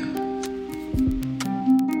 Radio.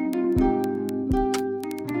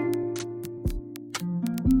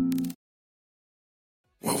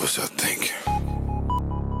 What was I thinking?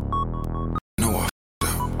 No, I f***ed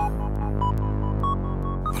up.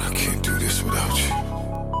 But I can't do this without you.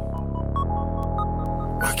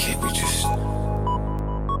 Why can't we just...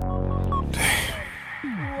 Damn.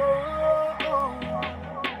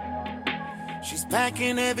 She's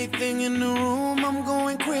packing everything in the room. I'm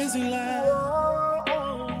going crazy like.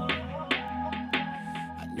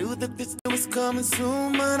 I knew that this was coming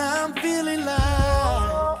soon, but I'm feeling like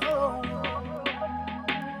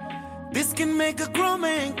this can make a grown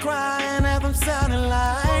man cry and have him sounding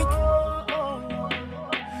like.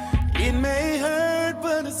 It may hurt,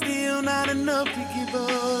 but it's still not enough to give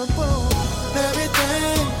up on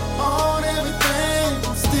everything, on everything.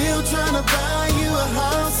 I'm still trying to buy you a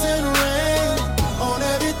house and a ring. On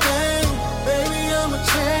everything, baby, I'ma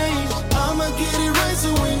change. I'ma get it right, so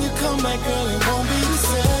when you come back, girl, it won't be the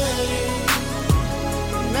same.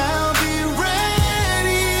 Now be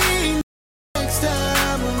ready next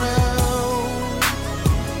time around.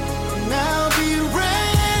 Now be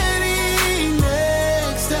ready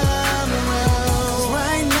next time around. 'Cause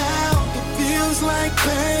right now, it feels like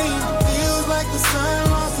pain. Feels like the sun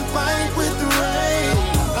lost a fight with the rain.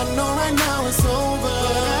 I know right now it's over,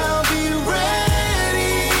 but I'll be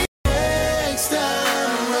ready next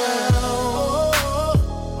time around.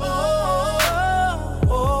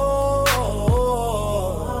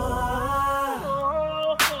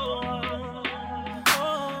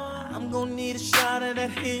 I'm gonna need a shot of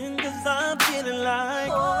that hen, 'cause I'm feeling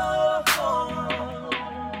like.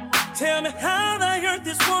 Tell me how I hurt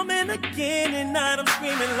this woman again, and now I'm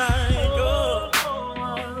screaming like,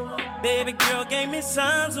 baby girl gave me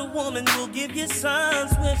signs, a woman will give you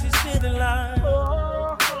signs when she's feeling like.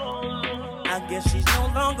 I guess she's no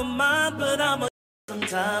longer mine, but I'ma some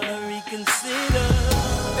time to reconsider.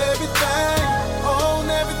 Everything, on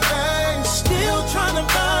everything. Still trying to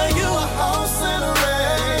buy you a house and a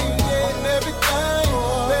ring. On everything,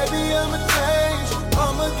 baby, I'ma change.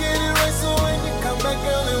 I'ma get it right, so when you come back,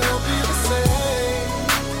 girl, it won't be the same.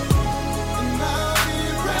 And I'll be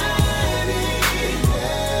ready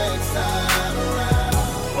next time around.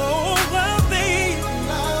 Oh, well, babe. And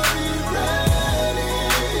I'll be ready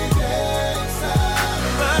next time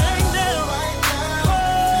around. Right now.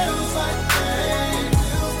 Feels like pain.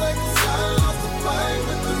 Feels like the sun lost the fight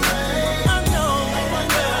with the rain. I know.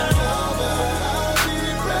 Right now, but I'll be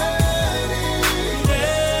ready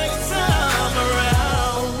next time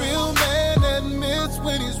around. A real man admits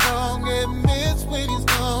when he's wrong, admits when he's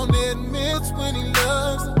gone, admits when he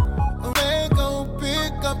loves her. A man gon'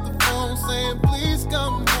 pick up the phone saying, please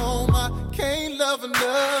come home, I can't love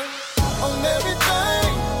enough. On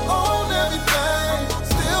everything,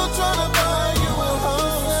 still tryna buy you a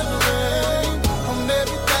house and a ring. On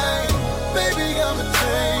everything, baby, I'ma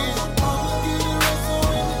change. I'ma get it right, so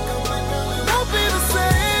when you come back, girl, it won't be the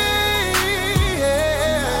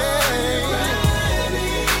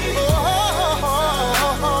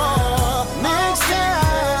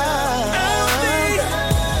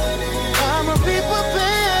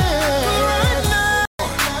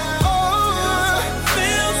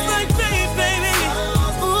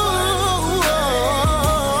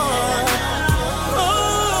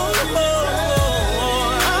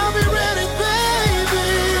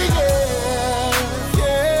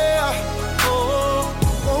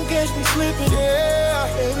catch me slipping, yeah,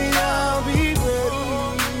 baby, I'll be ready.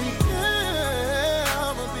 Yeah,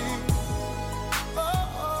 I'ma be.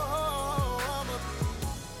 I'ma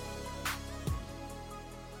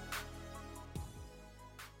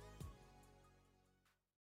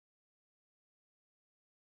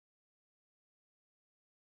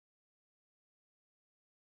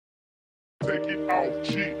Take it off,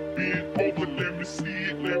 chick, bend over, let me see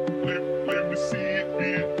it, let me see it,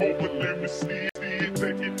 bend over, let me see it,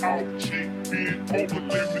 take it off, chick, bend over,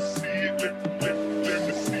 let me see it, let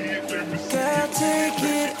me see it, let me see it. Girl, take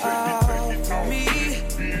it off me,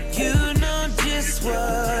 you know just what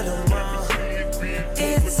I'm on.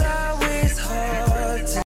 It's always hard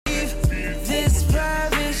to leave this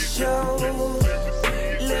private show.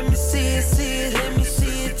 Let me see it, let me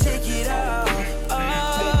see it, take it off.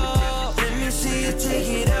 Take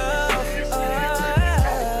it off,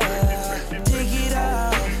 take it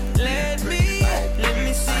off. Let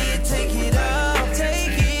me see it. Take it off, take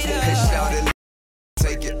it off. Hey, shout it,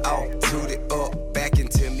 take it off, toot it up, back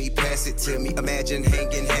into me, pass it to me. Imagine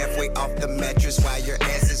hanging halfway off the mattress while your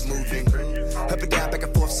ass is moving. Up and down, back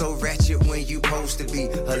and forth, so ratchet when you supposed to be.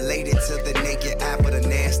 Elated to the naked eye, but a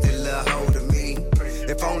nasty little hold of me.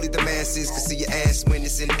 If only the masses could see your ass when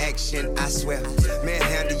it's in action, I swear.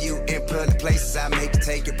 Manhandle you in public places, I make you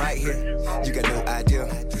take it right here. You got no idea.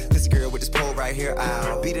 This girl with this pole right here,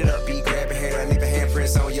 I'll beat it up, be grabbing hair, leave a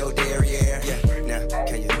handprints on your derriere. Yeah, now,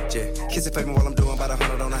 can you just kiss it for me while I'm doing about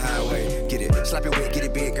 100 on the highway? Get it, slap it wet, get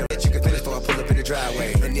it big, girl, that you can finish before I pull up in the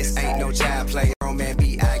driveway. And this ain't no child play, grown man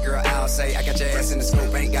B.I. girl, I'll say. I got your ass in the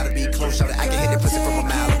scope, ain't gotta be close, show that I can hit the pussy from a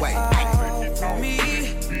mile away. For me,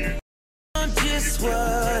 just what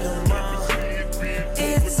I'm on.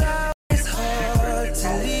 It's always hard to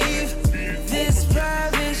leave this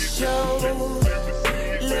private show.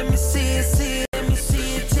 Let me see it, let me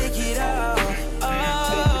see it, take it off.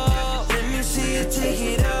 Oh, let me see it, take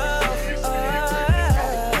it off.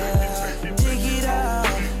 Take it off.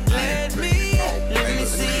 Let me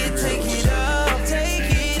see it, take it off, take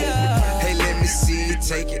it off. Hey, let me see it,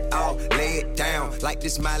 take it off, lay it down. Like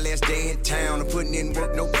this my last day in town. I'm putting in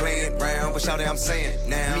work, no playing round. But shout out, I'm saying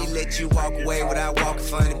now. Me let you walk away without walking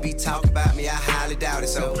funny. Be talking about me, I highly doubt it.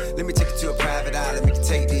 So let me take you to a private island. We can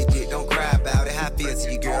take this dick, don't cry about it. How I feel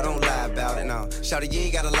to you, girl, don't lie about it. No, shout out, you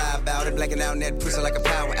ain't gotta lie about it. Blacking out in that pussy like a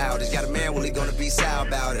power outage. Got a man, well, he gonna be sour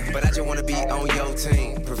about it. But I just wanna be on your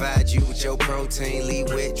team. Provide you with your protein. Leave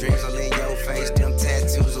wet dreams all in your face. Them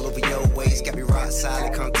tattoos all over your waist. Got me rock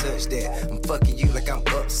solid, come touch that. I'm fucking you like I'm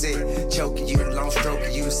upset. Choking you, long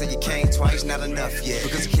stroking you. Say you came twice, not enough yet.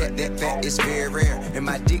 Because a cat that fat is very rare. And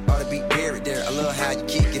my dick ought to be buried there. I love how you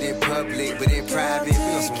kick it in public, but in private, we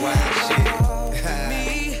on some wild shit.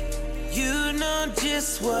 Me, you know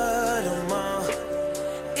just what I'm on.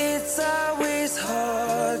 It's always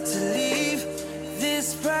hard to leave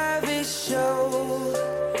this private show.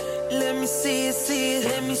 Let me see it,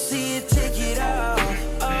 let me see it, take it off.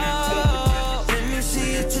 Oh, let me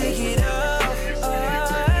see it, take it off.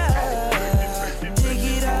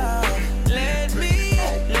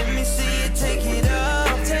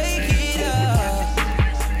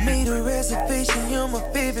 You're my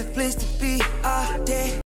favorite place to be all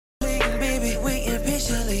day. Waiting, baby, waiting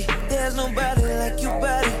patiently. There's nobody like your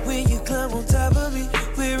body when you climb on top of me.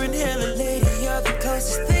 We're in hella, lady, you're the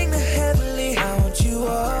closest thing to heavenly. I want you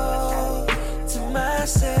all to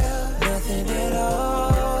myself, nothing at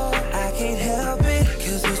all. I can't help it,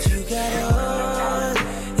 cause what you got on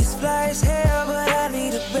is fly as hell, but I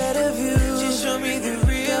need a better view. Just show me the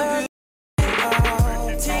real view.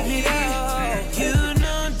 Take it off, you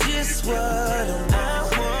know just what I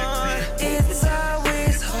want. It's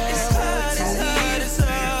always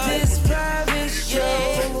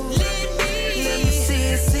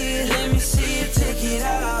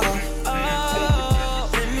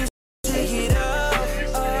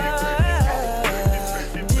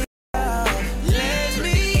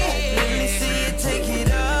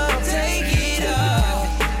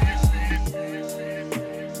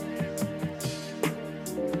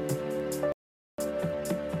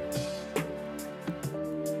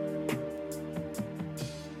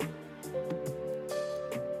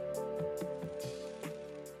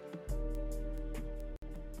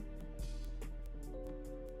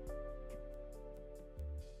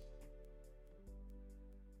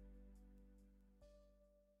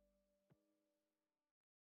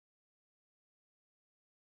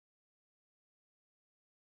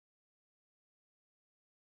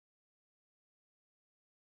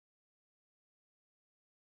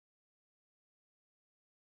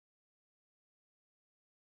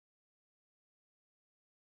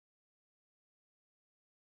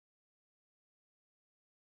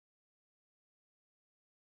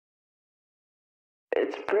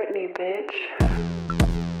It's Britney, bitch.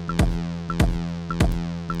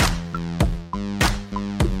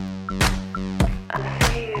 I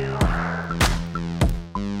see you,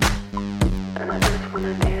 and I just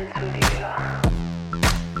wanna dance with you.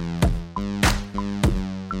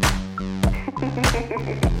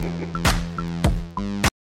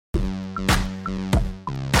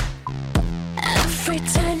 Every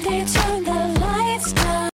time they turn the lights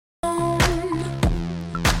down,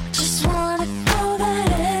 just wanna go that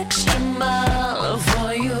extra mile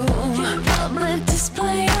for you. Public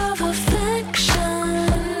display of affection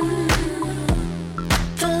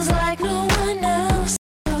feels like no one else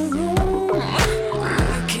in the room. We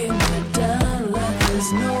keep it down like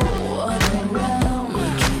there's no one around. We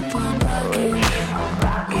keep on rocking,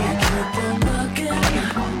 we keep on rocking.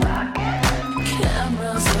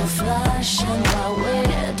 Cameras are flashing while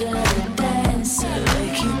we're dirty dancing. They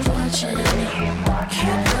keep watching,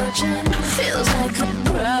 keep watching. Feels like the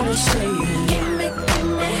crowd is saying, gimme,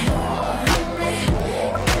 gimme, gimme,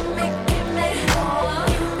 gimme, gimme, gimme,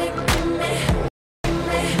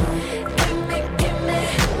 gimme,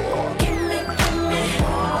 gimme, gimme,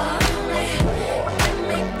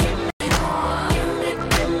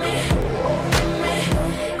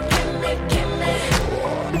 gimme, gimme,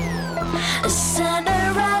 a center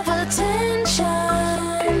of attention.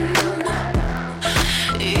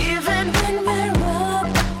 Even when we're up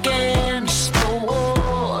against the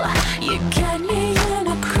wall, you got me in a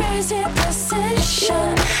crazy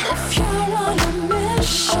position. If you're on a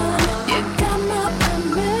mission, you got my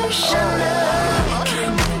permission.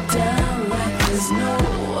 Keep me down like there's no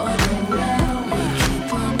one around. We keep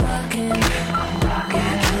on rocking, we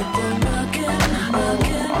keep on rocking,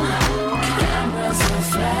 rocking. Cameras are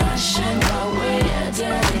flashing while we're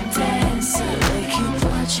dirty dancing. We keep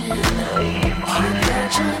watching, keep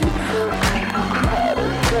watching.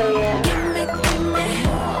 Gimme, gimme,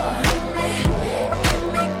 gimme, gimme,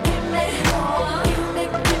 gimme,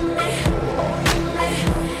 gimme, gimme,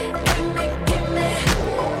 gimme, gimme, gimme, gimme,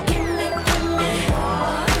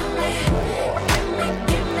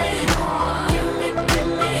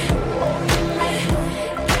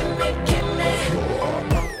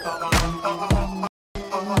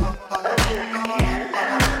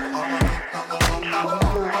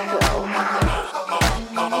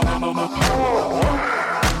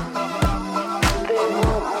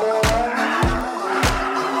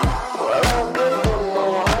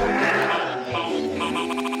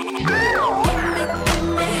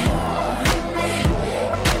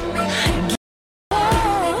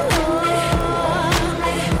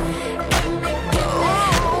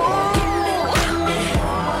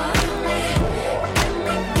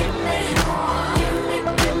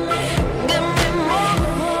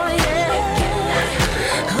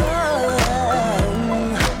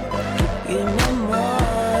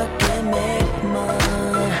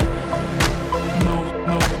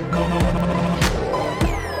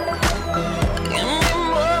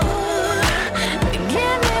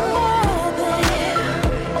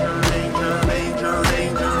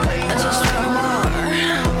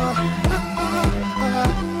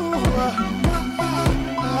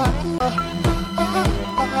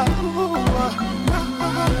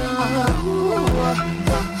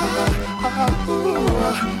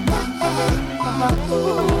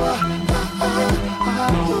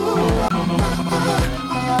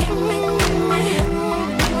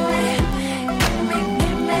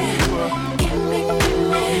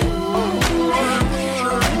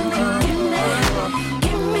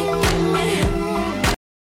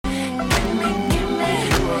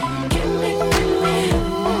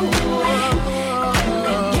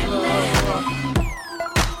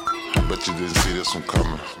 Bet you didn't see this one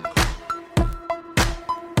coming.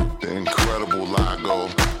 The incredible Lago.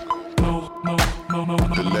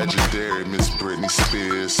 The legendary Miss Britney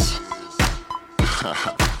Spears.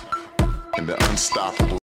 And the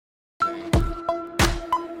unstoppable.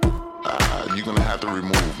 You're gonna have to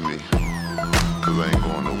remove me. Cause I ain't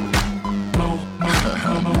going nowhere.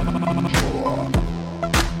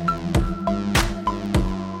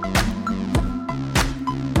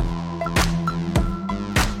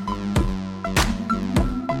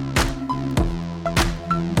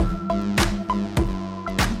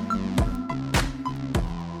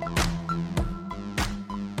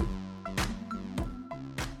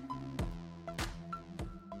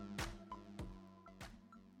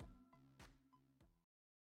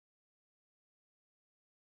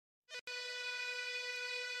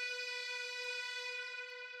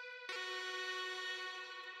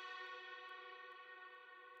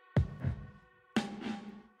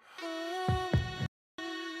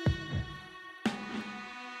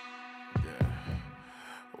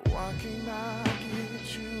 can I get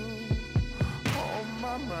you on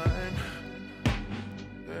my mind?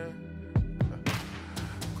 Yeah.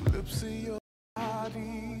 Clips of your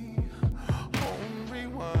body on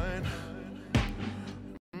rewind.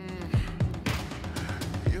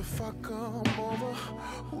 If I come over,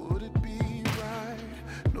 would it be right?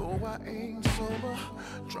 No, I ain't sober,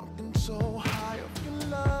 drunk and so high of your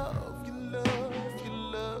love, your love, your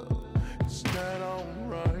love. Is that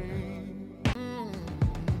alright?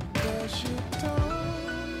 'Cause you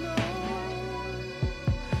don't know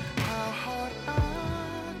how hard I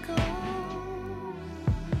go.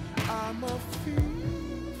 I'm a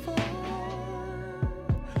fiend for,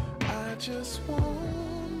 I just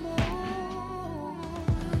want more.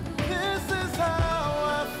 This is how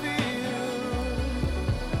I feel.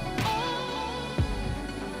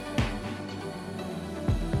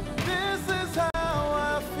 This is how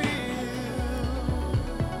I feel.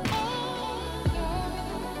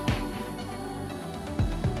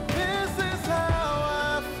 This is how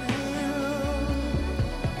I feel.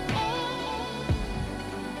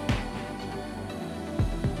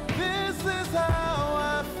 This is how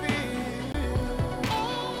I feel.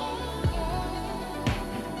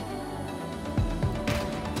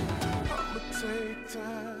 I'ma take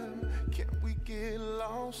time. Can we get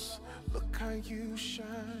lost? Look how you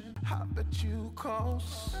shine. I bet you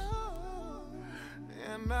cost.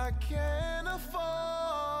 And I can't afford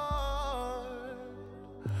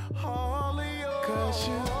all of yours. 'Cause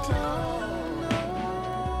you don't know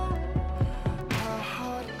how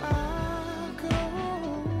hard I go.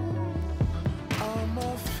 I'm a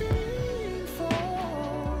fiend for,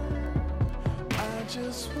 I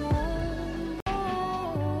just want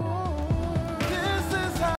more. This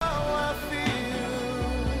is how I feel.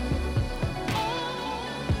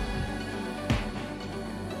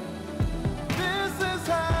 This is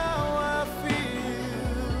how I feel.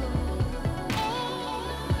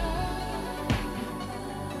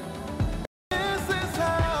 This is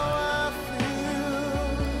how I feel.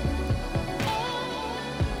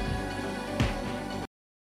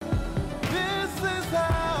 This is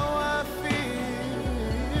how I feel.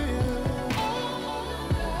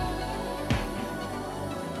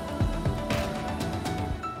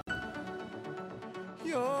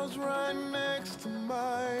 Yours right next to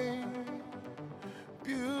mine.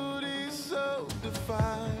 Beauty so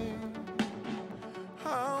divine.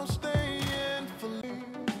 I'll stay in for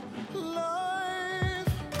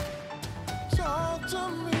life. Talk to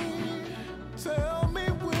me. Tell me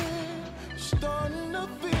when you're starting to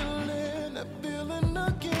feeling that feeling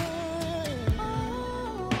again.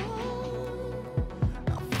 Oh, I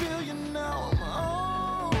feel you now. I'm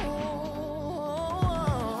on.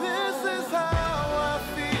 This is how I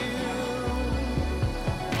feel.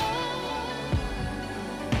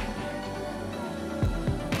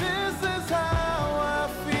 This is how I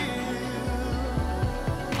feel.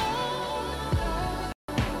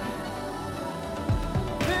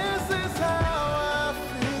 This is how I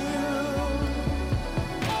feel.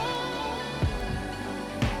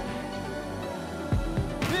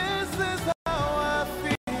 This is how I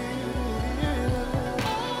feel.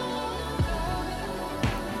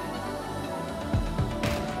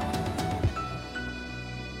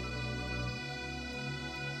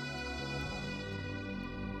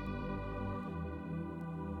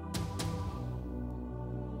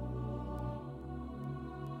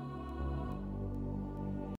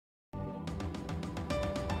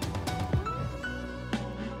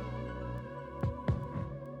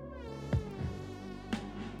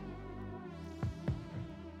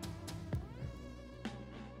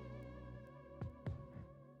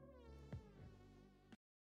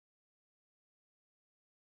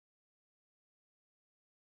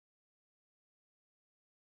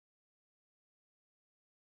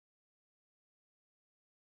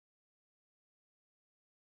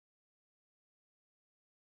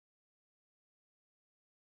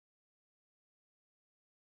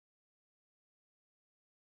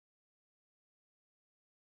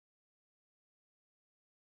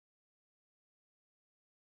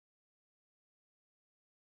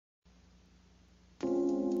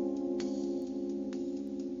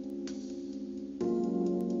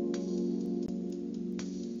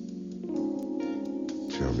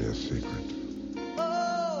 Tell me a secret.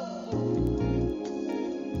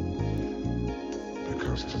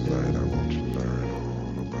 Because tonight I want to learn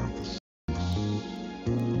all about the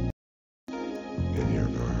in your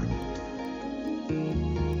garden.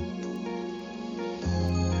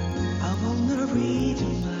 I wanna read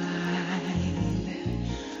your mind,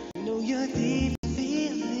 know your deep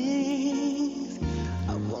feelings.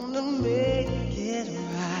 I wanna make it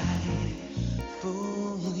right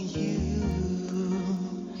for you.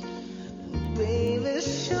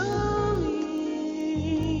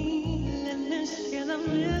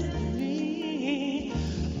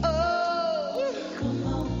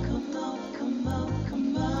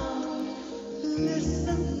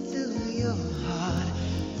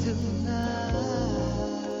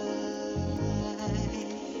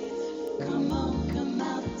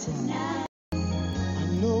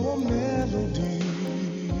 a melody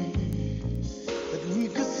that we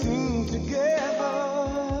could sing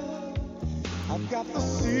together. I've got the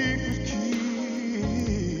secret key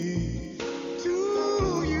to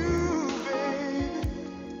you, baby.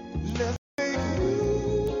 Let's make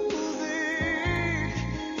music,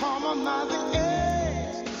 harmonizing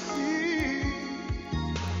ecstasy.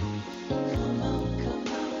 Come on, come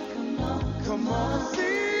on, come on, come on,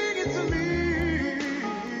 sing it to me.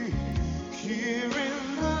 Here in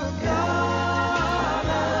the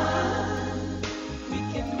garden, we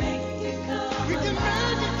can make it come. We can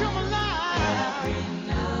make it come alive. Every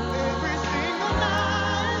night, every single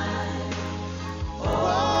night.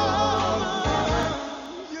 Oh,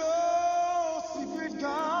 your secret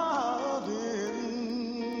garden.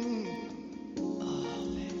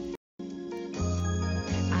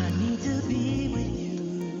 I need to be with you.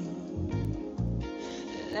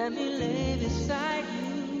 Let me lay beside you.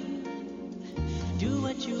 Do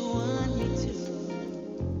what you want me to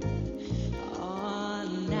all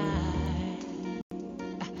night.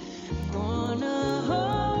 Gonna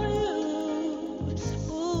hold you.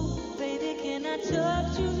 Ooh, baby, can I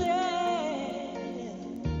touch you there?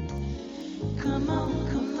 Come on,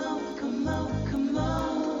 come on, come on, come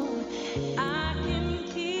on. I can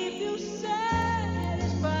keep you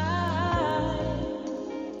satisfied.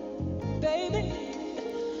 Baby,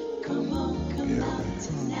 come on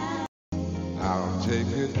tonight. I'll take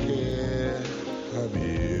good care of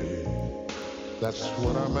you. That's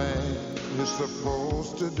what a man is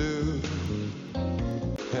supposed to do.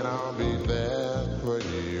 And I'll be there for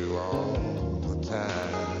you all the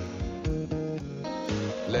time.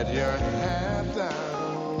 Let your hair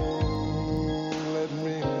down. Let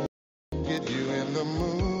me get you in the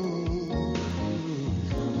mood.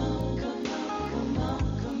 Come on, come on, come on,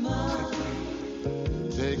 come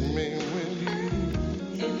on. Take me with you.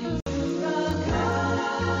 In the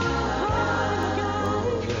garden,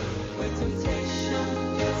 where temptation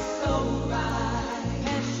is so right.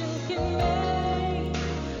 Passion can make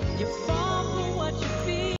you fall for what you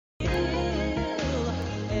feel.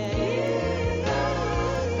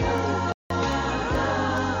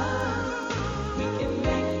 We can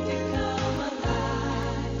make it come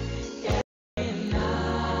alive every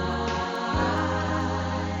night.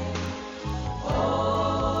 Oh,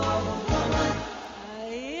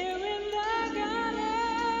 here in the garden.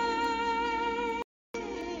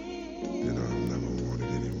 You know, I've never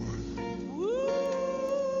wanted anyone.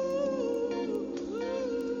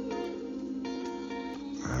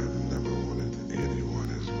 I've never wanted anyone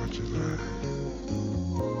as much as I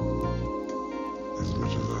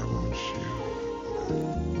want you.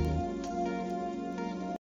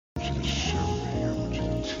 I want you to show me, I want you to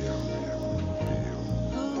tell me, I want to feel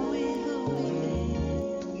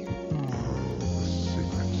all the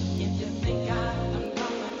secrets. If you think I'm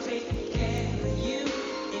gonna take care of you,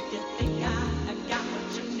 if you think I got what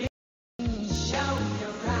you need, show me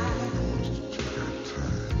right. I want us to take our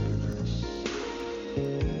time because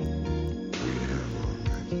we have all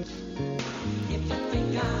night. If you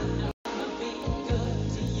think I'm gonna be good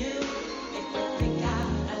to you, if you think I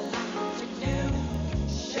like what you do,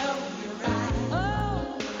 show me right. Oh,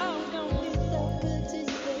 I'm gonna be so good to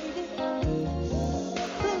you, baby.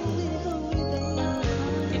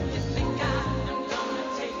 If you think I'm gonna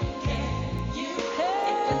take care of you,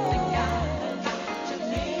 if you think I got what you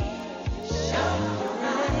need, show me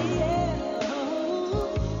right.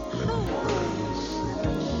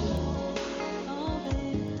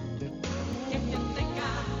 If you think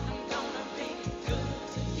I'm gonna be good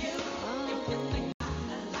to you, if you think I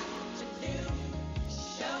like what you do,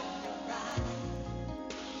 show me right.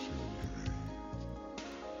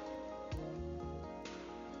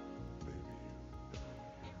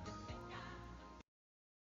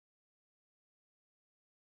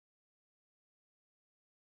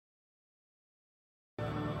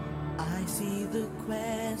 I see the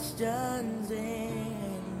questions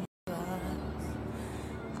in your eyes.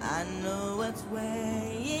 I know what's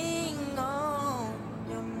weighing on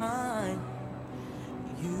your mind.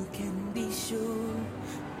 You can be sure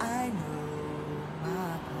I know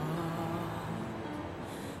my part.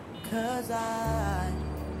 'Cause I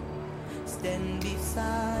stand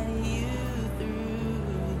beside you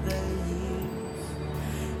through the years.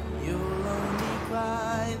 You'll only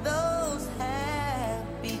cry those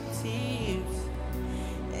happy tears.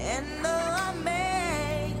 And though I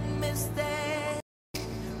make mistakes,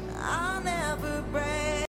 I'll never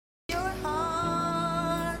break your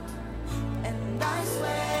heart. And I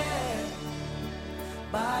swear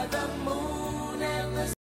by the moon and the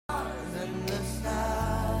stars and the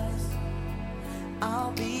stars,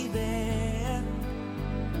 I'll be there.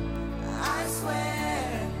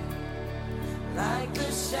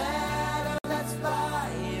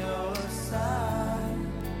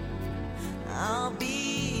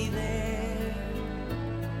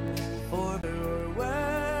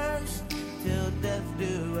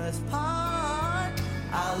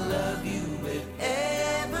 I love you with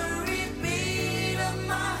every beat of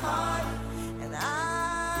my heart, and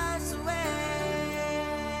I swear,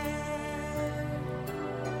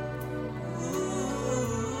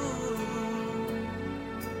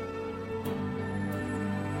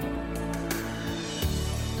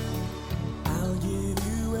 I'll give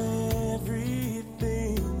you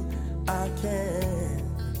everything I can.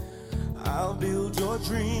 I'll build your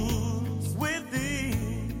dreams with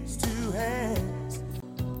these two hands.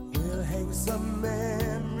 We'll hang some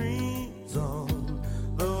memories on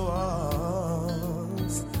the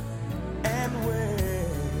walls. And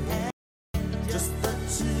when just the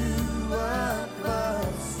two of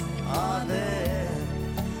us are there,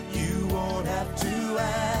 you won't have to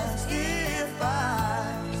ask if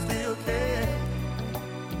I still care.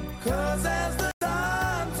 'Cause as the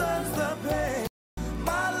time turns the page,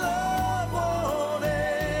 my love won't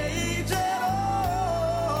age at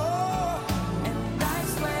all. and I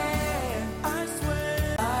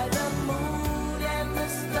swear, by the moon and the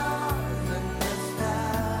stars and the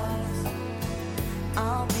stars,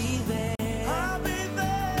 I'll be there.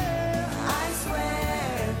 I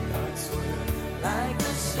swear, like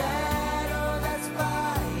a shadow that's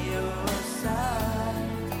by your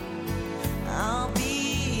side, I'll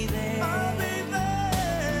be there.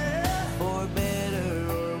 For better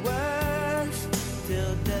or worse,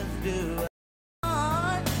 till death do us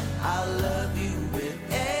part. I love you with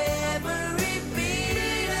every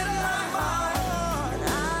beat of my heart, and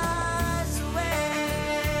I swear.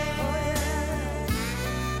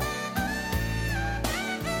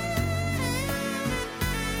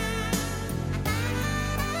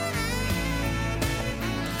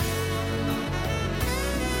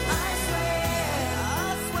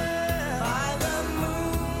 By the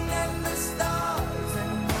moon and the stars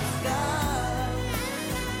and the sky,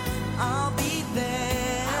 I'll be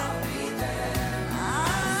there. I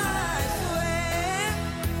swear,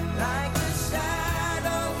 like a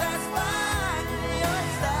shadow that's by your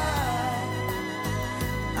side,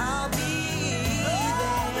 I'll be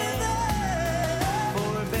there.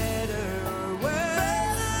 For better or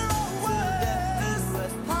worse, till death do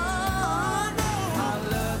us part. I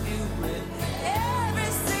love you with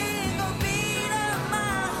every single beat of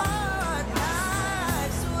my heart. I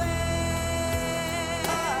swear,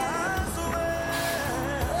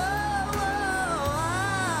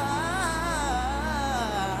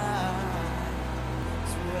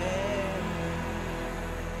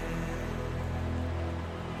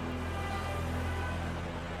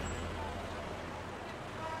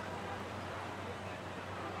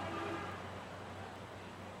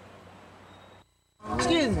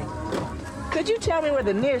 Excuse me. Could you tell me where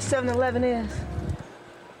the nearest 7-Eleven is?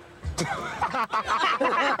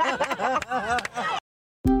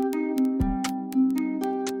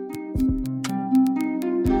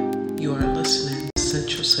 You are listening to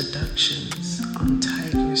Sensual Seductions on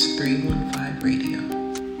Tigers 315 Radio.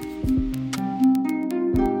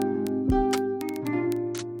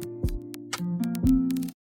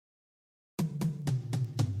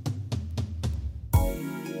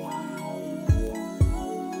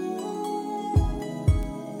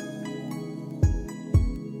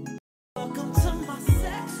 Welcome to my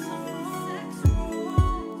sex room.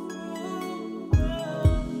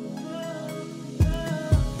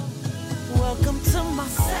 Welcome to my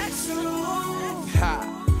sex room.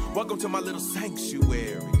 Ha! Welcome to my little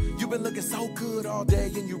sanctuary. You been looking so good all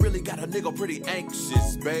day, and you really got a nigga pretty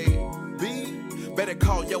anxious, baby. Better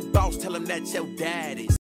call your boss, tell him that your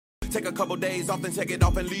daddy's. Take a couple days off, then take it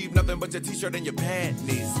off and leave nothing but your t-shirt and your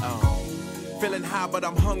panties on. Feeling high, but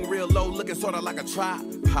I'm hung real low, looking sorta like a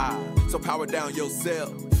tripod. So power down your cell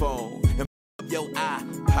phone and up your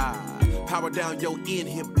iPod. Power down your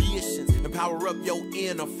inhibitions and power up your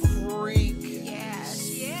inner freak.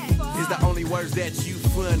 Is the only words that you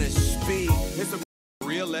finna speak. It's a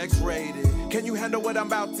real X-rated. Can you handle what I'm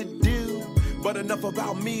about to do? But enough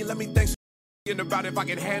about me, let me think about if I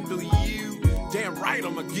can handle you. Damn right,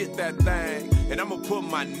 I'ma get that thing, and I'ma put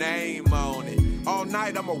my name on it. All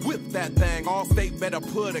night, I'ma whip that thing. All state better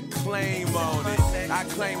put a claim on it. I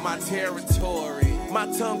claim my territory. My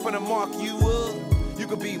tongue finna mark you up. You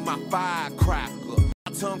could be my firecracker.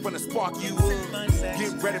 My tongue finna spark you up.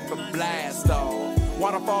 Get ready for blast off.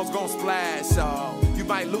 Waterfalls gon' splash off. You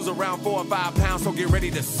might lose around 4 or 5 pounds, so get ready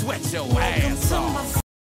to sweat your ass off.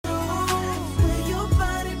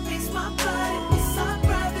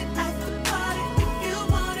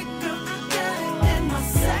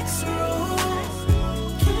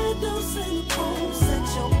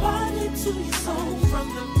 To your soul,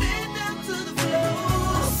 from the bed down to the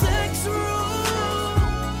floor. Sex room,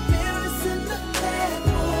 mirrors in the bed,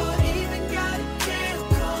 or even got a candle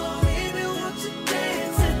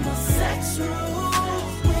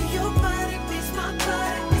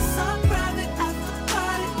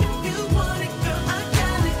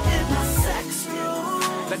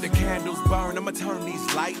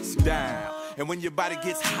lights down. And when your body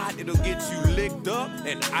gets hot, it'll get you licked up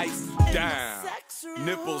and iced down.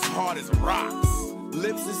 Nipples hard as rocks,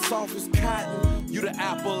 lips as soft as cotton. You the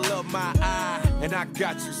apple of my eye, and I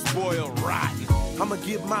got you spoiled rotten. I'ma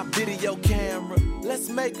get my video camera, let's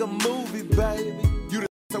make a movie, baby. You the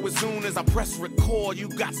so as soon as I press record, you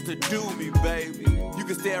got to do me, baby. You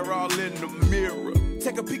can stare all in the mirror,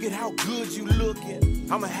 take a peek at how good you looking.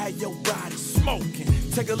 I'ma have your body smoking.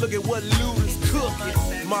 Take a look at what Lou is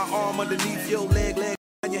cooking. My arm underneath your leg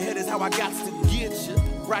on your head is how I got to get you.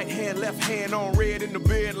 Right hand, left hand on red in the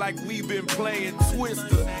bed like we been playing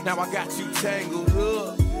Twister. Now I got you tangled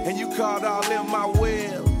up, and you caught all in my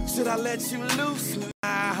web. Should I let you loose? Nah,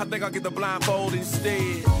 I think I'll get the blindfold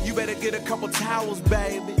instead. You better get a couple towels,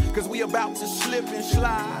 baby, cause we about to slip and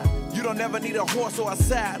slide. You don't ever need a horse or a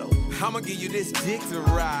saddle. I'ma give you this dick to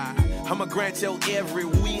ride. I'ma grant your every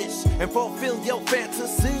wish and fulfill your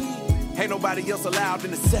fantasy. Ain't nobody else allowed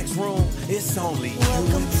in the sex room. It's only you.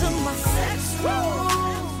 Welcome to my sex room,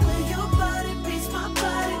 where your body beats my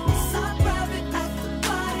body. It's our private after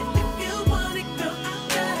party. If you want it, girl, I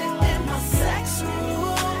got it in my sex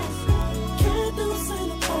room. Candles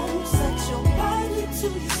and a phone, sex your body to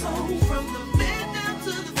your soul, from the bed down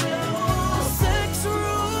to the floor. The sex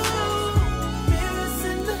room, mirrors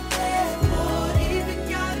in the headboard, even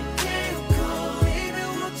got a candle call, baby,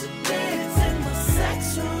 won't you dance in my sex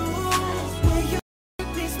room?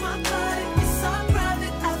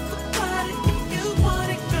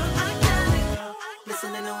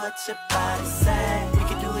 What your body say? We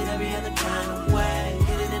can do it every other kind of way.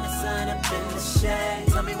 Get it in the sun, up in the shade.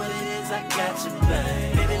 Tell me what it is, I got you,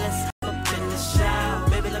 babe. Baby, let's up in the shower.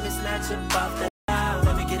 Baby, let me snatch up off that vow.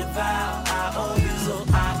 Let me get a vow. I owe you, so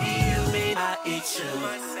I eat you, me, I eat you.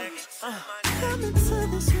 Come into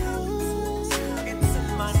this room. It's in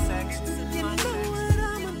my section. You know what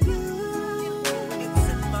I'ma do. It's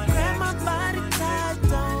in my grab my body tight,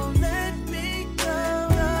 don't let me go.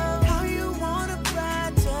 How you wanna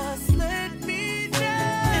ride, just let me know.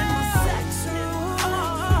 In my sex room, I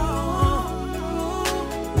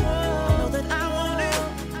know that I want it.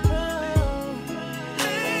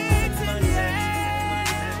 Legs in the air,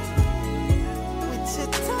 with your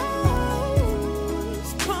toes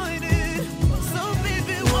pointed. So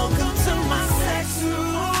baby, welcome to my sex room.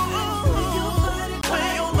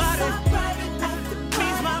 Where your body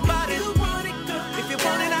meets my body. If you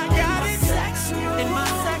want it, I got it. In my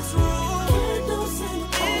sex room,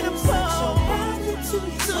 in a pole, to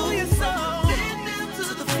your soul, to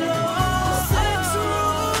the floor. Sex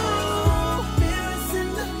room, mirrors in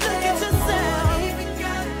the look at yourself,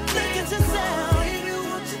 look at yourself.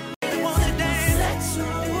 You want to dance? Sex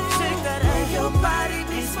room, shake that ass. Your body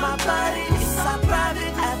meets my body. It's our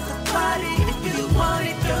private after party. If you want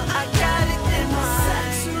it, girl, I got it in my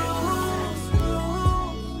sex room.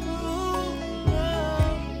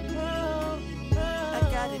 I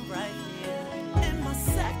got it right here in my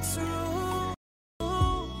sex room.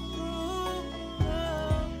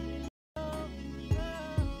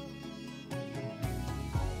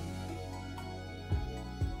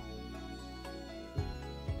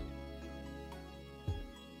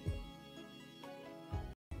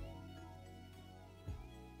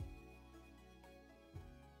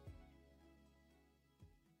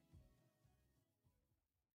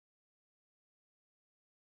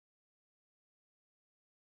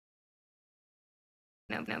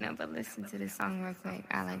 No, but listen to this song real quick.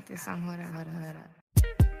 I like this song. Hold up.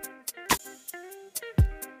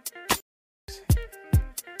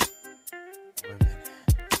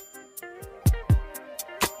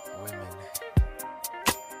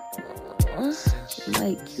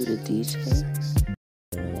 Like you the DJ.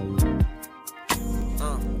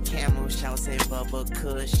 Camel shouts and Bubba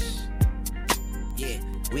Kush. Yeah,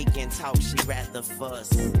 we can talk, she rather fuss.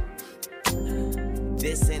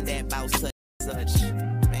 This and that about such.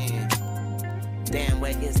 Man, damn,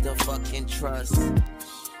 where is the fucking trust?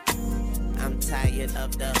 I'm tired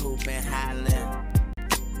of the hoop and hollering.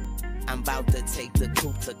 I'm about to take the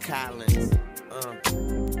coupe to Collins.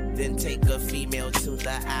 Then take a female to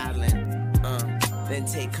the island. Then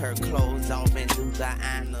take her clothes off and do the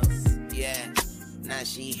honors. Yeah, now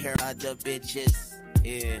she hear other bitches.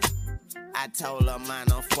 Yeah, I told her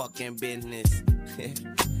mind her fucking business.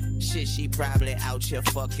 Shit, she probably out here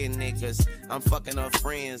fucking niggas. I'm fucking her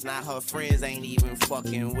friends, now her friends ain't even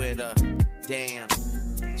fucking with her. Damn,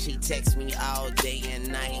 she texts me all day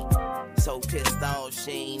and night. So pissed off,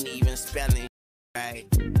 she ain't even spelling right.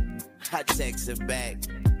 I text her back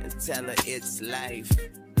and tell her it's life.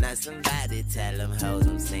 Now somebody tell them hoes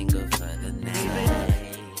I'm single for the night.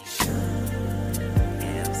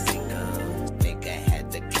 Yeah, I'm single. Think I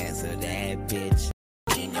had to cancel that bitch.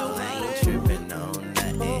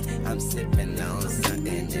 sipping on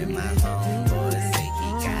something and my homeboy say he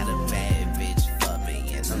got a bad bitch for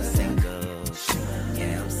me and I'm single.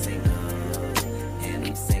 Yeah, I'm single. And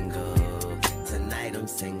I'm single. Tonight I'm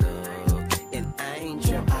single. And I ain't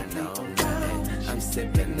tripping on nothing. I'm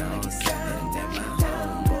sipping on something and my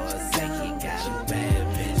homeboy say he got a bad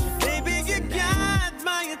bitch for Baby, me you tonight. got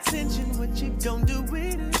my attention. What you gon' do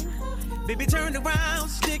with it? Baby, turn around,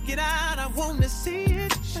 stick it out. I wanna see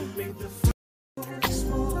it. She made the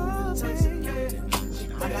smooth,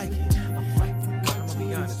 I like it. I'm gonna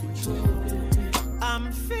be honest with you.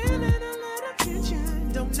 I'm feeling a little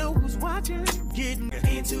tension. Don't know who's watching. Getting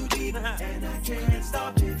in too deep, and I can't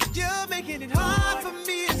stop it. You're making it hard for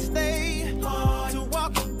me to stay, to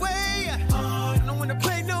walk away. I don't wanna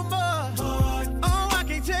play no more. Oh, I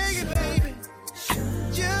can't take it, baby.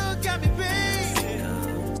 You got me, baby.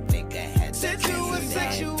 Sensual,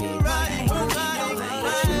 sexual, right?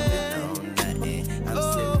 I'm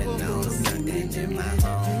sipping on something and my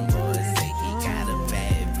homeboy say he got a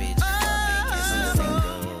bad bitch for me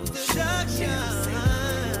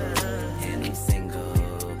and I'm single.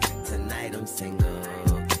 Tonight I'm single.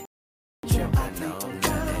 I know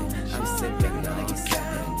nothing. I'm sipping on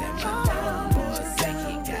something and my homeboy say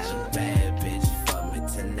he got a bad bitch for me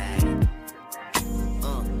tonight.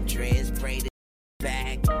 Dreads braided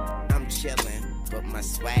back. I'm chillin', but my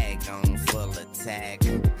swag on full attack.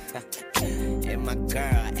 And my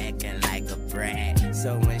girl acting like a brat.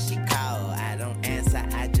 So when she call, I don't answer,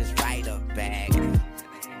 I just write her back.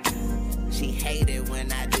 She hate it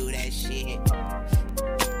when I do that shit.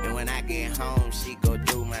 And when I get home, she go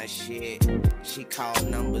do my shit. She call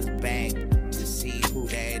numbers back to see who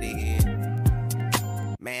that is.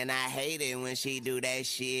 Man, I hate it when she do that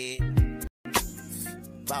shit.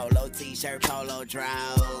 Polo t-shirt, polo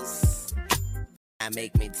drawers. I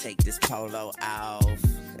make me take this polo off.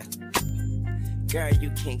 Girl, you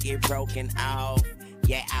can't get broken off.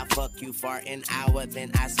 Yeah, I fuck you for an hour,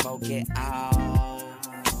 then I smoke it off.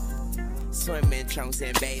 Swimming trunks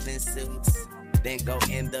and bathing suits. Then go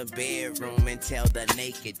in the bedroom and tell the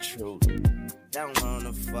naked truth. Don't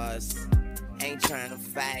wanna fuss, ain't tryna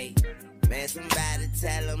fight. Man, somebody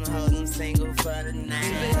tell him hold him single for the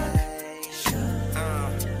night.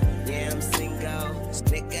 Yeah, I'm single.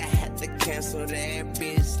 Nigga had to cancel that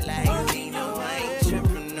bitch like Nino. I ain't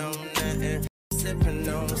trippin' on nothing. Sippin'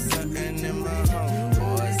 on something and my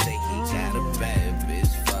homeboy say he got a bad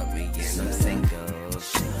bitch for me and I'm single.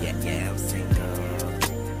 Yeah, I'm single.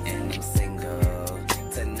 And I'm single.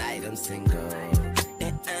 Tonight I'm single.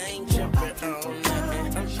 And I ain't trippin' on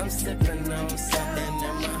nothing. I'm sippin' on something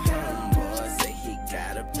and my homeboy say he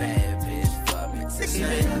got a bad bitch for me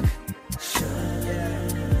tonight.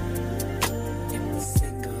 If you're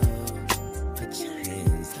single, put your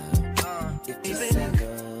hands up. If you're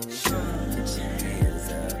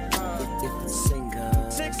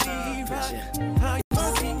single, Sexy, put your how you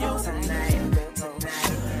fucking your tonight.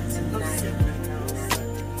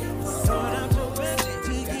 Thought I'm so ready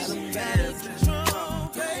to get back control,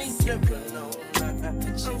 baby.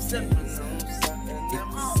 I'm sipping on something. If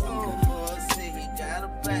my homeboy say he got a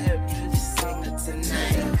bad bitch singer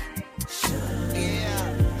tonight.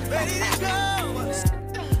 Yeah, Ready to go.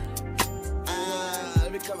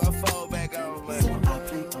 let me cut my phone back on, man.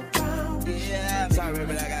 Yeah, sorry,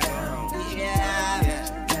 baby, I got it home.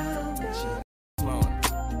 Yeah. Come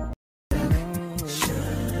on.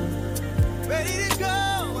 Ready to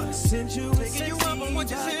go. Sensual, taking you up on what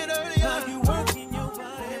you said earlier. How you working your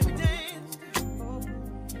body every day.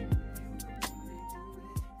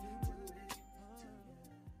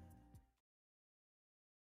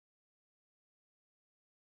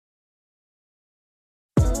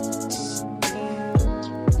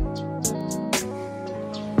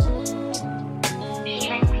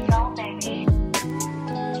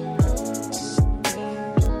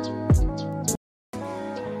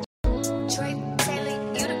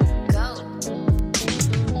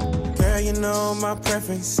 Girl, you know my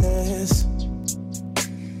preferences.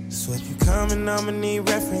 So if you coming, I'ma need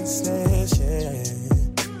references, yeah.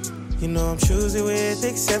 You know I'm choosy with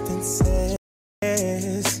acceptances.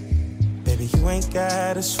 Baby, you ain't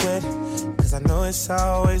gotta sweat, cause I know it's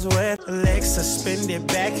always wet. Legs suspended,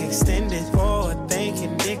 back extended, forward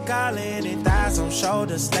thinking, dick all in it, thighs on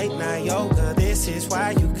shoulders, late night yoga. This is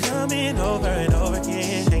why you coming over and over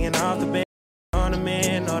again, hanging off the bed.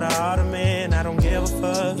 Ornament or the ottoman, I don't give a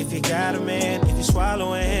fuck if you got a man, if you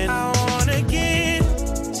swallowing. I wanna get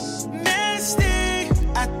nasty.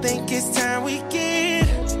 I think it's time we get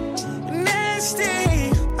nasty.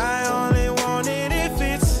 I only want it if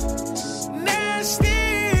it's nasty.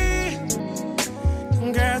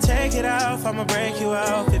 Girl, take it off, I'ma break you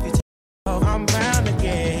off. If you take it off, I'm bound to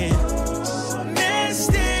get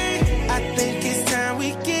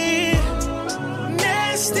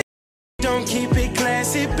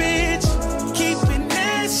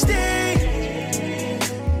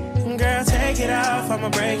it off, I'ma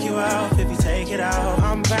break you off. If you take it off,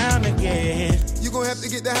 I'm bound to get. You gon' have to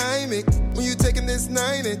get the Heimlich when you taking this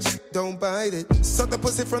 9-inch. Don't bite it. Suck the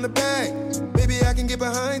pussy from the back. Baby, I can get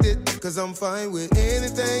behind it. Cause I'm fine with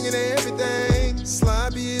anything and everything.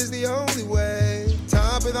 Sloppy is the only way.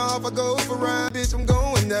 Top it off, I go for a ride. Bitch, I'm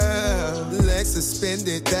going down. Legs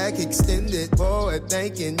suspended, back extended. Boy,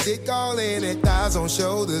 thinking dick all in it. Thighs on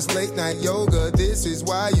shoulders, late night yoga. This is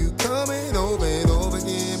why you coming over and over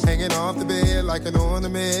again. Hanging off the bed like an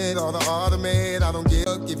ornament. Or the automated. I don't give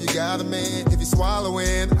a if you got a man. If you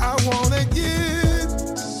swallowing, I wanna get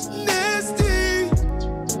nasty.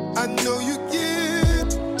 I know you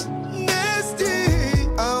get nasty.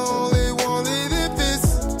 I only want it if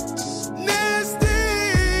it's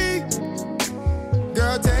nasty.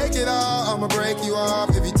 Girl, take it all. I'ma break you off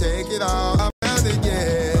if you take it all. I'm bound to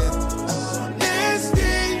get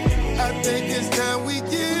nasty. I think it's time we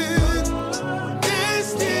get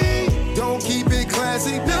nasty. Don't keep it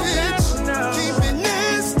classy, bitch. Keep it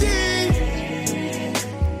nasty.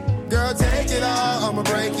 Girl, take it all. I'ma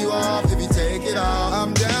break you off if you take it all.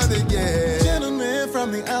 I'm down to get. Gentleman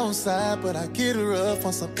from the outside, but I get her up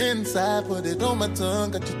on some inside. Put it on my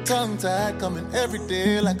tongue, got your tongue tied. Coming every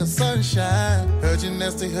day like a sunshine. Heard you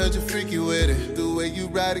nasty, heard you freaky with it. The way you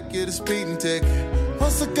ride it, get a speeding ticket.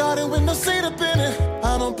 What's a garden with no seat up in it?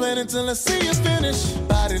 I don't plan until I see you finish.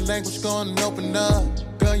 Body language going to open up.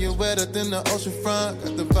 Girl, you're wetter than the ocean front.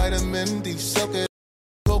 Got the vitamin D, soak it.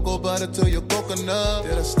 Cocoa butter to your coconut.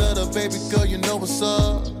 Did I stutter, baby girl, you know what's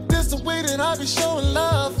up. This the way that I be showing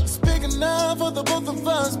love. It's big enough for the both of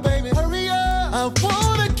us, baby. Hurry up, I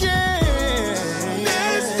wanna get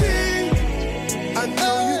nasty. I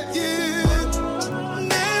know you get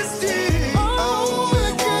nasty. I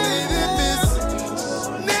only want it if it's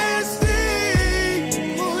nasty.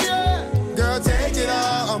 Oh, yeah. Girl, take it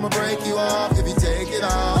all. I'ma break you off if you take it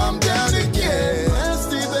all. I'm down to get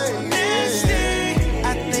nasty, baby. Nasty.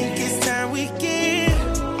 I think it's time we get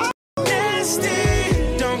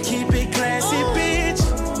nasty. Don't keep it classy, bitch.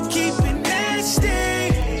 Keep it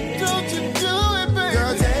nasty. Don't you do it, baby.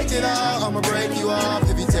 Girl, take it all. I'ma break you off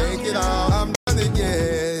if you take it all. I'm down to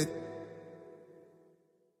get.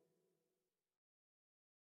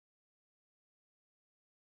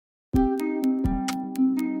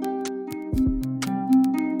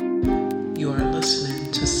 You are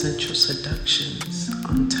listening to Sensual Seductions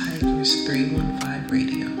on Tigers 315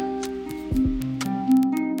 Radio.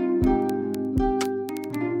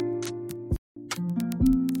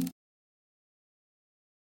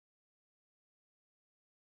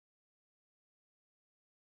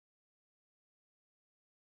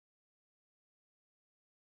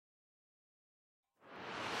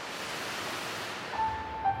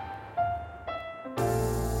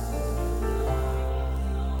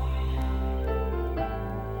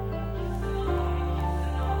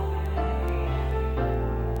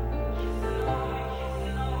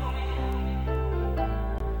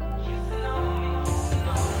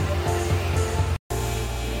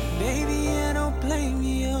 Baby, I don't blame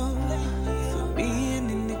you for being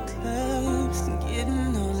in the clubs and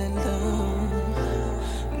getting all alone.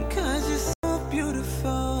 Cause you're so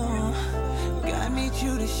beautiful. God made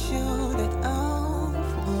you to show that off.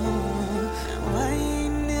 Now I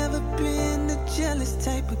ain't never been the jealous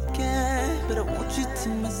type of guy, but I want you to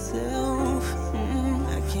myself.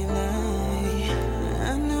 I can't lie.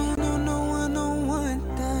 I know I know one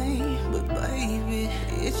thing, but baby,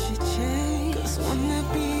 it should change. Cause when I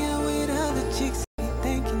be out with other chicks, I be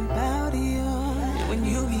thinking about you. And when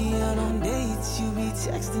you be out on dates, you be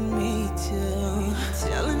texting me too,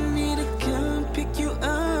 telling me to come pick you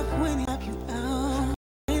up when I pop you out.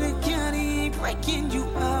 And the county ain't breaking you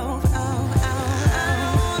out, out, out. I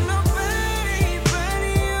don't want nobody but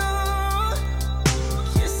you.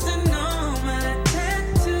 Kissing on my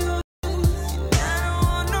tattoo. I don't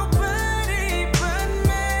want nobody but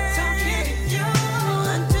me. Talking to you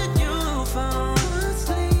until you fall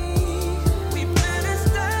asleep. We better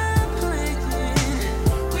stop playing.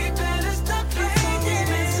 We better stop playing. Before we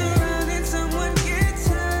mess around and someone gets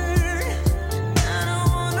hurt. I don't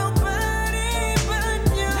want nobody but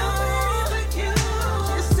you.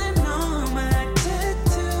 Kissing on my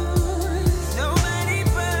tattoos. Nobody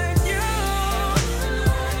but you.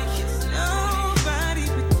 Nobody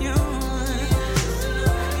but you.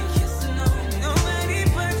 Nobody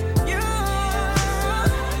but you.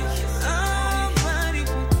 Nobody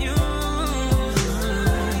but you.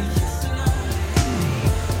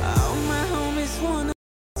 All my homies wanna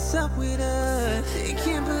what's up with us. They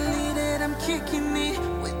can't believe that I'm kicking it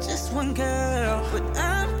with just one girl, but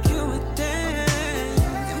I'm good with that.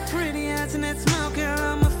 Them pretty eyes and that smile, girl,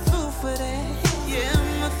 I'm a fool for that. Yeah,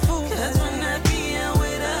 I'm a fool for that. 'Cause when I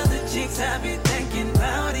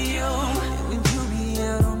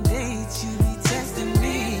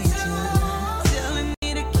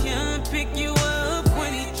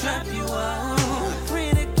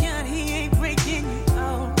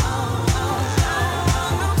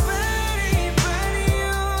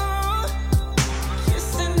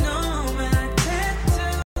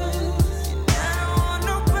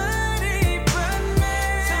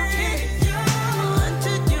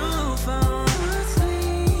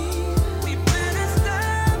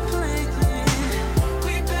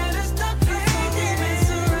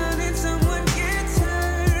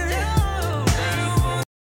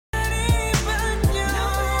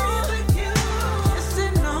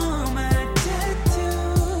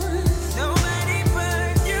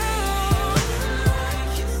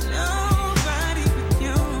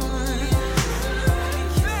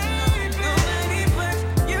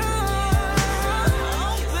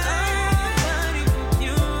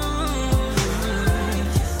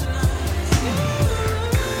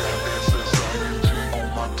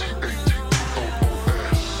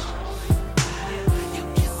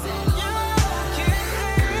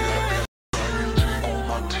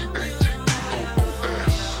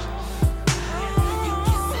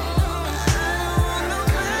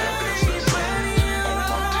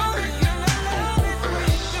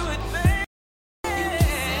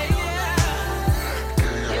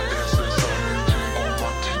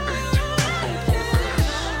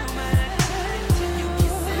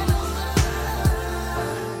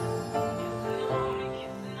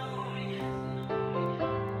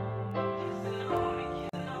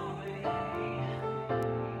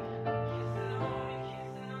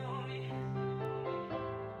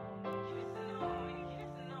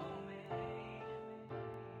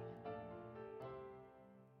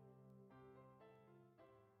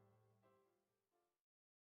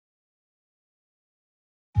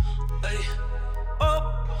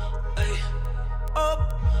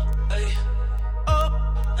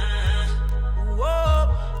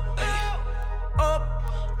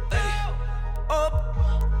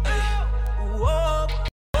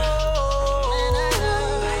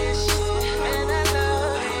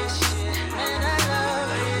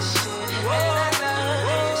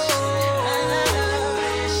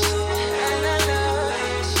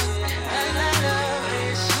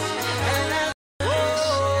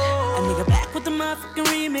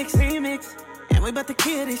And we about to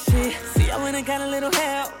kill this shit. See, I went and got a little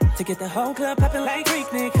help to get the whole club poppin' like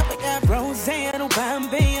Freaknik. We got Roseanne,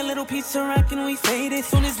 Bombay, a little piece of rock and we fade it.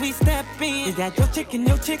 Soon as we step in, you got your chicken,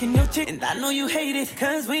 and I know you hate it.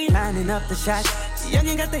 Cause we lining up the shots. Young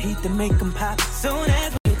ain't got the heat to make them pop. Soon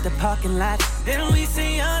as we hit the parking lot, then we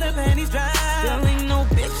see all the panties dry. There ain't no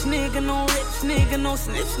bitch nigga, no rich nigga, no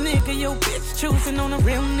snitch nigga. Yo bitch choosing on a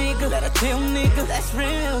real nigga, let a chill nigga. That's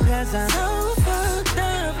real, cause I'm so fucked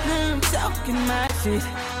up. Now I'm talking my shit.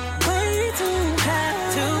 Way too high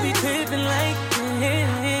to be tripping like this.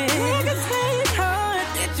 Niggas hate hard,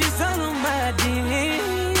 bitches all on my dick.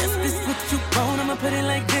 If this what you want, I'ma put it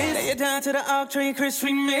like this. Lay it down to the Arc Train, Chris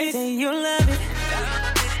remix. Say you love it,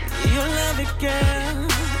 you love it, girl.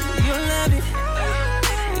 You love it,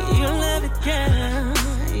 you love it, girl.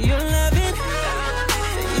 You love it,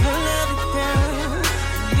 you love it, girl.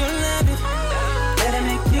 You love it, better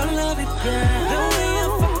make you love it, girl. The way I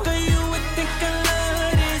fuck her, you would think I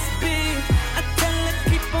love this bitch. I tell her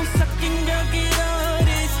keep on sucking, girl, get all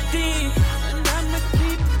this dick. And I'ma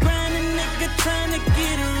keep grinding, nigga, trying to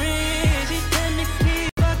get rich. She tell me keep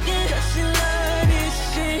fucking, cause she love this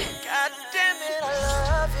shit. God damn it, I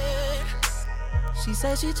love it. She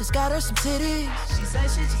said she just got her some titties. She said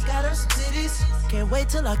she just got her some titties. Can't wait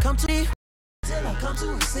till I come to the till I come to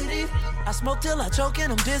the city. I smoke till I choke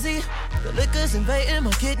and I'm dizzy. The liquor's invading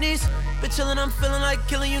my kidneys. Been chillin', I'm feeling like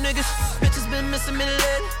killing you niggas. Bitches been missing me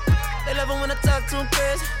lately. They love it when I talk to them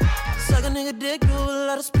crazy. Suck a nigga dick, do a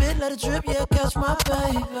lot of spit, let it drip. Yeah, catch my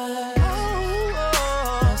baby.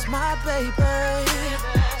 That's my baby.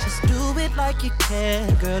 Just do it like you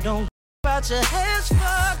can, girl. Don't about your head's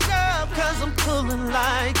fucked up, cause I'm pulling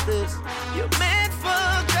like this. Your man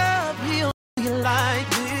fucked up, he don't you like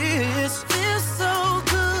this. Feels so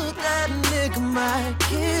good that a nigga might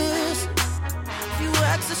kiss. If you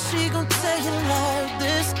ask her, she gon' tell you like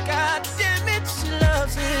this. God damn it, she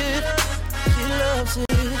loves it. She loves it.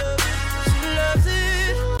 She loves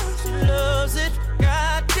it. She loves it.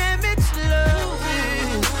 God damn it, she loves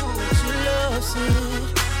it. She loves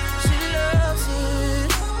it. She loves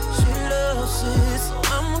it. She loves it. So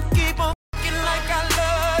I'ma keep on f***ing like I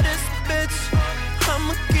love this bitch.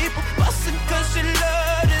 I'ma keep her bustin' cause she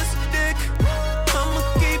love this dick. I'ma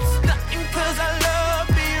keep stuntin' cause I love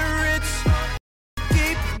being rich.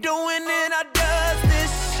 Keep doing it, I does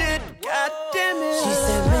this shit. God damn it. She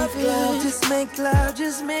said make love,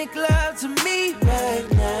 just make love to me right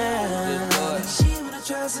now. She wanna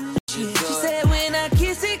try some shit. She said when I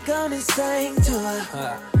kiss it, come and sing to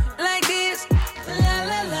her like this. La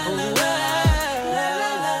la la la la la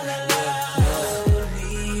la la la. No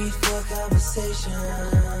need for conversation.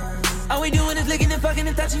 All we doing is licking and fucking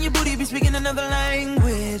and touching your booty. Be speaking another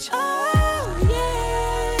language. Oh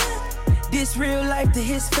yeah. This real life to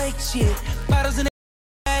his fake shit. Bottles in the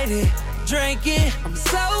drinking. I'm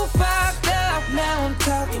so fucked up. Now I'm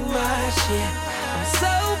talking my shit. I'm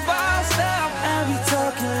so bossed up. I be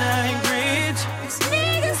talking like rich. These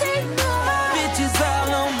niggas ain't no bitches all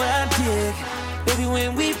on my dick. Baby,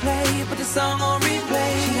 when we play, put the song on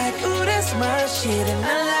replay. She like, ooh, that's my shit, and I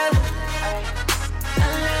love it. I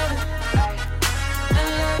love it. I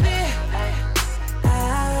love it.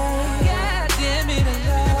 God damn it, I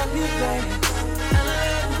love you, baby. I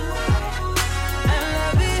love it. I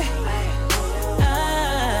love it.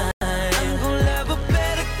 I'm gonna love her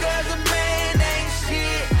better 'cause a man ain't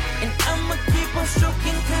shit. And I'ma keep on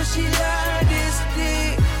stroking 'cause she love this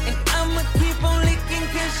dick. And I'ma keep on licking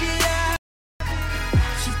 'cause she love.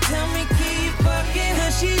 She tell me keep fucking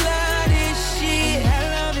 'cause she love this shit. I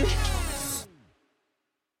love it.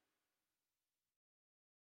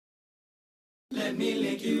 Let me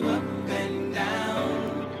lick you up and down.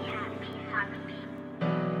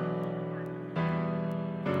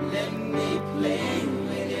 Let me play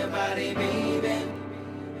with your body, baby.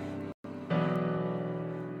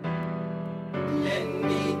 Let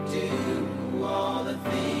me do all the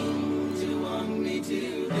things you want me to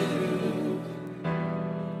do.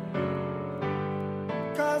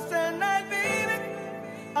 'Cause tonight, baby,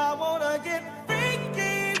 I wanna get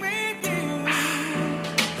freaky with you.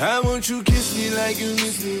 I want you to kiss me like you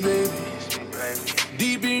miss me, baby.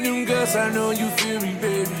 Deep in them guts, I know you feel me,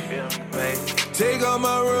 baby. Take all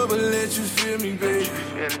my rubber, let you feel me, baby.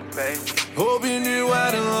 Hoping it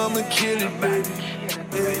wider, I'ma kill it, baby.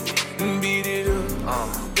 Beat it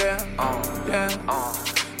up, down,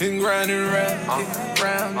 and grind it round,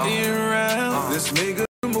 and round. Let's make a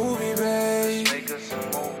movie, babe.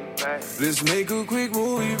 Let's make a quick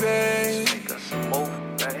movie, babe.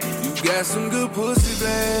 You got some good pussy,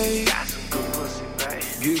 babe.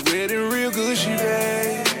 Get wet and real gushy,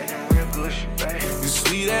 babe. You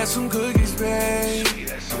sweet as some cookies, babe.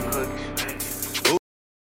 Oh,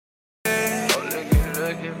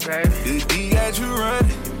 the D got you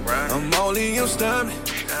running. I'm all in your stomach.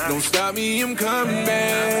 Don't stop me, I'm coming,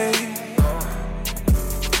 babe.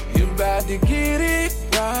 You about to get it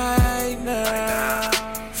right now.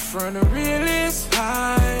 From the realest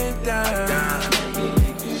high down.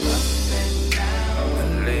 I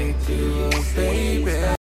lick you up,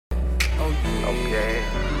 baby. Okay.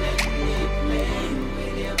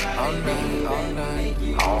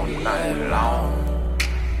 All night long.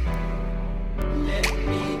 Let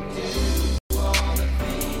me do all the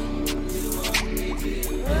things you want me to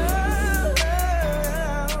do.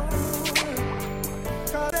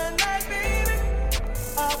 Cause that night, baby,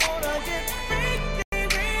 I wanna get freaky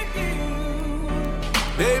with you.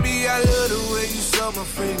 Baby, I love the way you suck my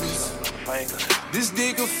fingers. This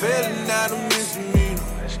dick a felon, not a misdemeanor.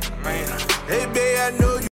 Hey, babe, I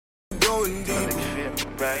know you going deep.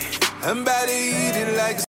 I'm about to eat it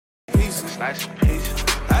like a piece.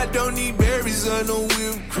 I don't need berries or no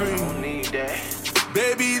whipped cream.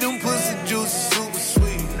 Baby, them pussy juice is super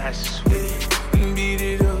sweet. Beat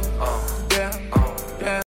it up, down,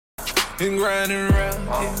 and grind it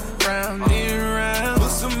round, and round.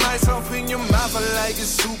 Put some ice off in your mouth, I like it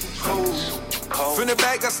super cold. From the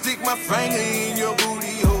back, I stick my finger in your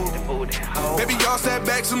booty hole. Baby, y'all step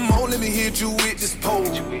back some more, let me hit you with this pole.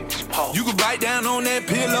 You can bite down on that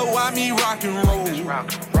pillow, I mean rock and roll.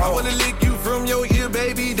 I wanna lick you from your ear,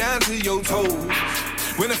 baby, down to your toes.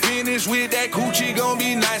 When I finish with that coochie, gon'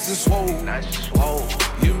 be nice and swole.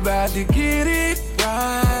 You about to get it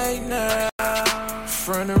right now.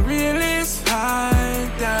 From the realest high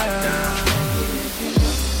down.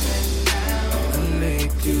 I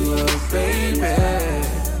lick you up, baby.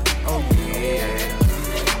 Oh yeah.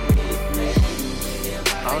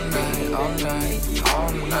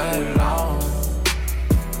 All night long.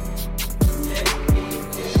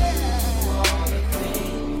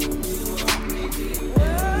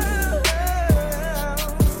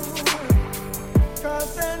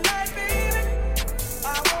 Cause tonight, baby, I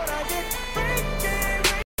wanna get freaky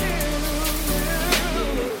with you.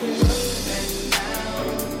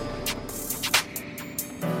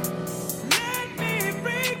 Let me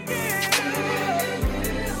freaky.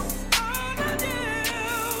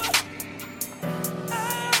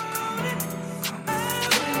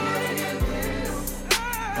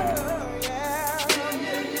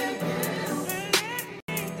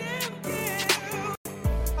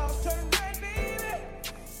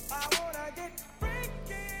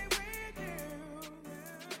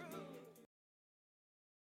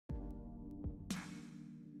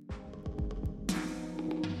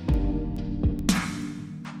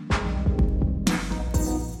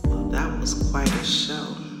 That was quite a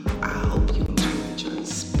show. I hope you enjoyed your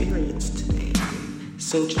experience today.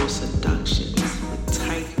 Sensual Seductions with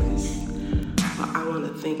Tigress. Well, I want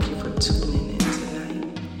to thank you for tuning in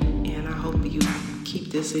tonight. And I hope you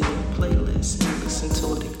keep this in your playlist and listen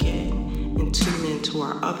to it again. And tune in to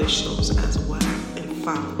our other shows as well. And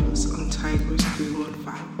follow us on Tigress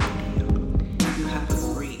 315 Radio. You have a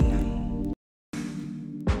great night.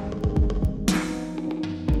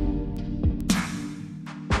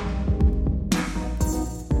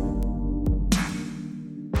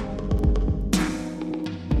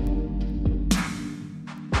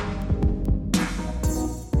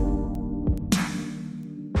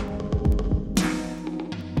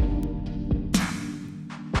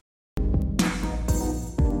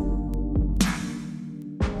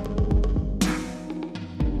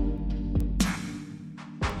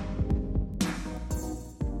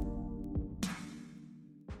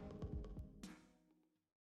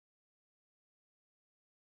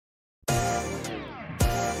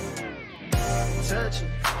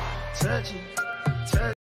 Touch it,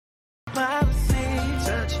 privacy.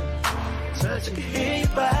 Touch it, I can hear your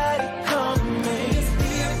body calling me.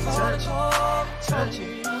 Touch it,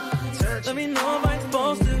 let me know if I'm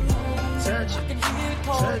supposed to. Touch it,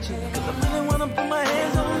 cause I really wanna put my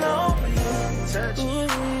hands all over you. Touch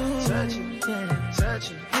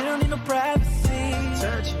it, you don't need no privacy.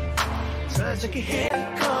 Touch it, I can hear you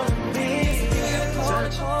calling me.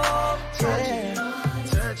 Touch it.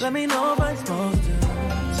 Let me know if I'm supposed to.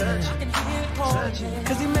 I can hear it calling.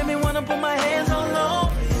 Cause you made me wanna put my hands on low.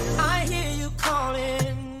 I hear you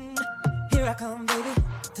calling. Here I come, baby,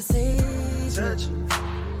 to say touch it,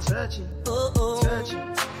 touch it.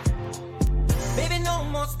 Baby, no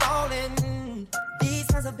more stalling. These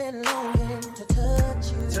hands have been longing to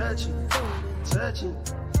touch you. Touch it.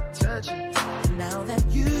 Now that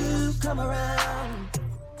you've come around,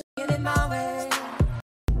 get it my way.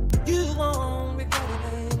 You won't regret it,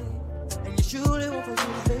 baby. And you surely won't forget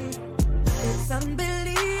it, baby. It's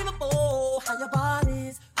unbelievable how your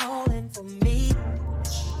body's calling for me.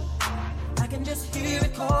 I can just hear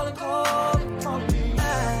it calling me.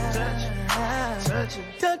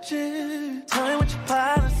 Touch it. Tell me what your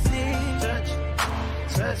policy.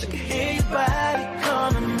 I can hear your body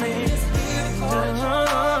calling me. Just hear it calling.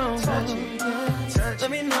 Let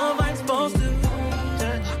me know if I'm supposed to. I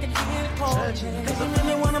can hear it calling. Cause I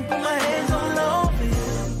really wanna put my hands all over you.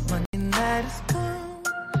 Monday night is come.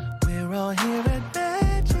 We're all here at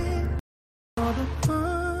Magic. All the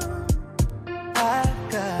fun I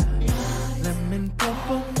got. Lemon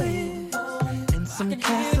pepper wings and some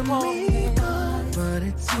Casamigos. But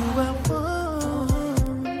it's who I want.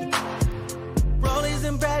 Rollies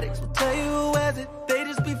and Braddocks will tell you who has it. They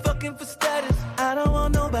just be fucking for status. I don't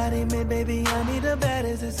want nobody mid, baby. I need the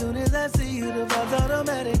baddest. As soon as I see you, the vibe's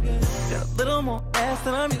automatic. Got a little more ass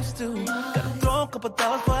than I'm used to. Gotta throw a couple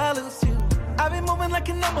dollars before I lose you. I be moving like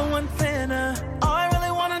a #1 fan. All I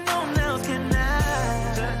really wanna know now is can I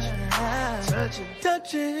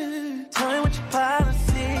touch it? Tell me what your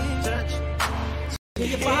policy.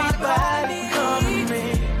 Your body calling me.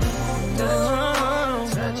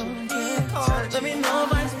 Let me know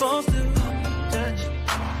if I'm supposed to.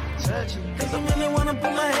 Cause I really wanna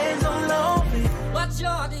put my hands all over you. What's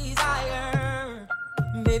your desire?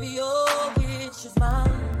 Baby, your wish is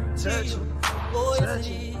mine. Touch it. Oh, yes,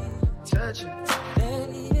 it is. Touch it.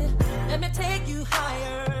 Baby, let me take you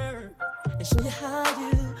higher and show you how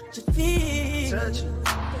you should feel.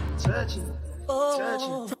 Touch it.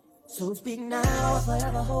 Oh, so speak now or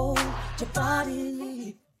forever hold your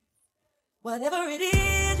body. Whatever it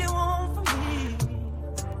is you want from me.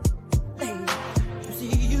 Lady, you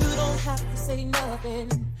see, you don't have to say nothing.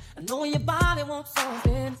 I know your body wants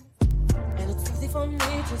something. And it's easy for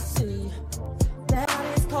me to see that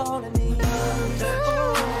it's calling me.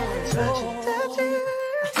 Touch it.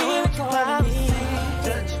 I hear it calling me.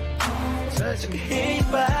 Touch it. Hear your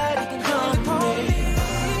body calling me.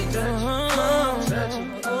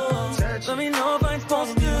 Let me know if I'm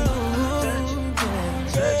supposed to.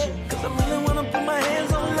 Cause I really wanna put my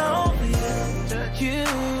hands all over you.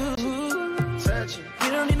 You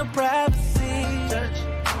don't need no privacy.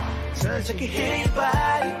 I can hear your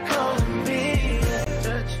body calling me.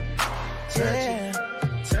 Yeah.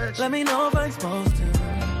 Let me know if I'm supposed to.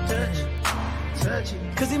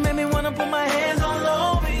 Cause you made me wanna put my hands all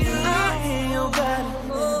over you. I hear your body.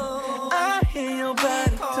 I hear your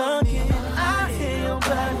body talking. I hear your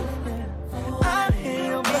body. I hear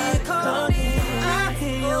your body talking. I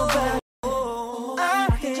hear your body.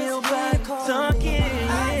 I hear your body talking.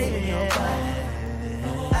 I hear your body.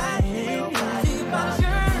 I hear your body.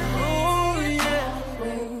 Oh yeah.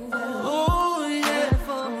 Oh yeah.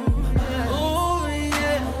 Oh yeah.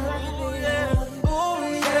 Oh yeah.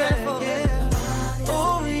 Oh yeah.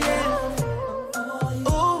 Oh yeah.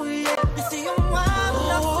 Oh yeah. You see, I'm wild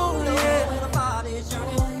enough to know when my body's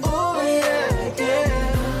yearning. Oh yeah.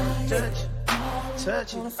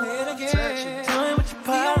 Touch it. Say it again. Tell me what your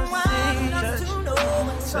policy.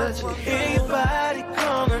 Touch it. Hear your body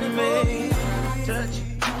calling me.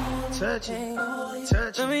 Touch it.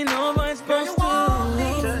 Let me know if I'm supposed to.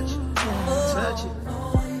 Touch it.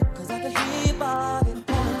 Cause I can hear your body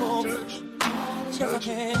calling me. Yes, I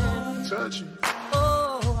can. Touch it. Oh,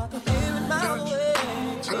 I can hear it my way.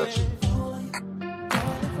 Touch it.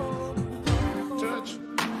 Touch it.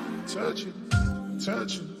 Touch it.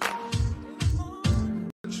 Touch it.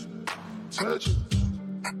 Touch it.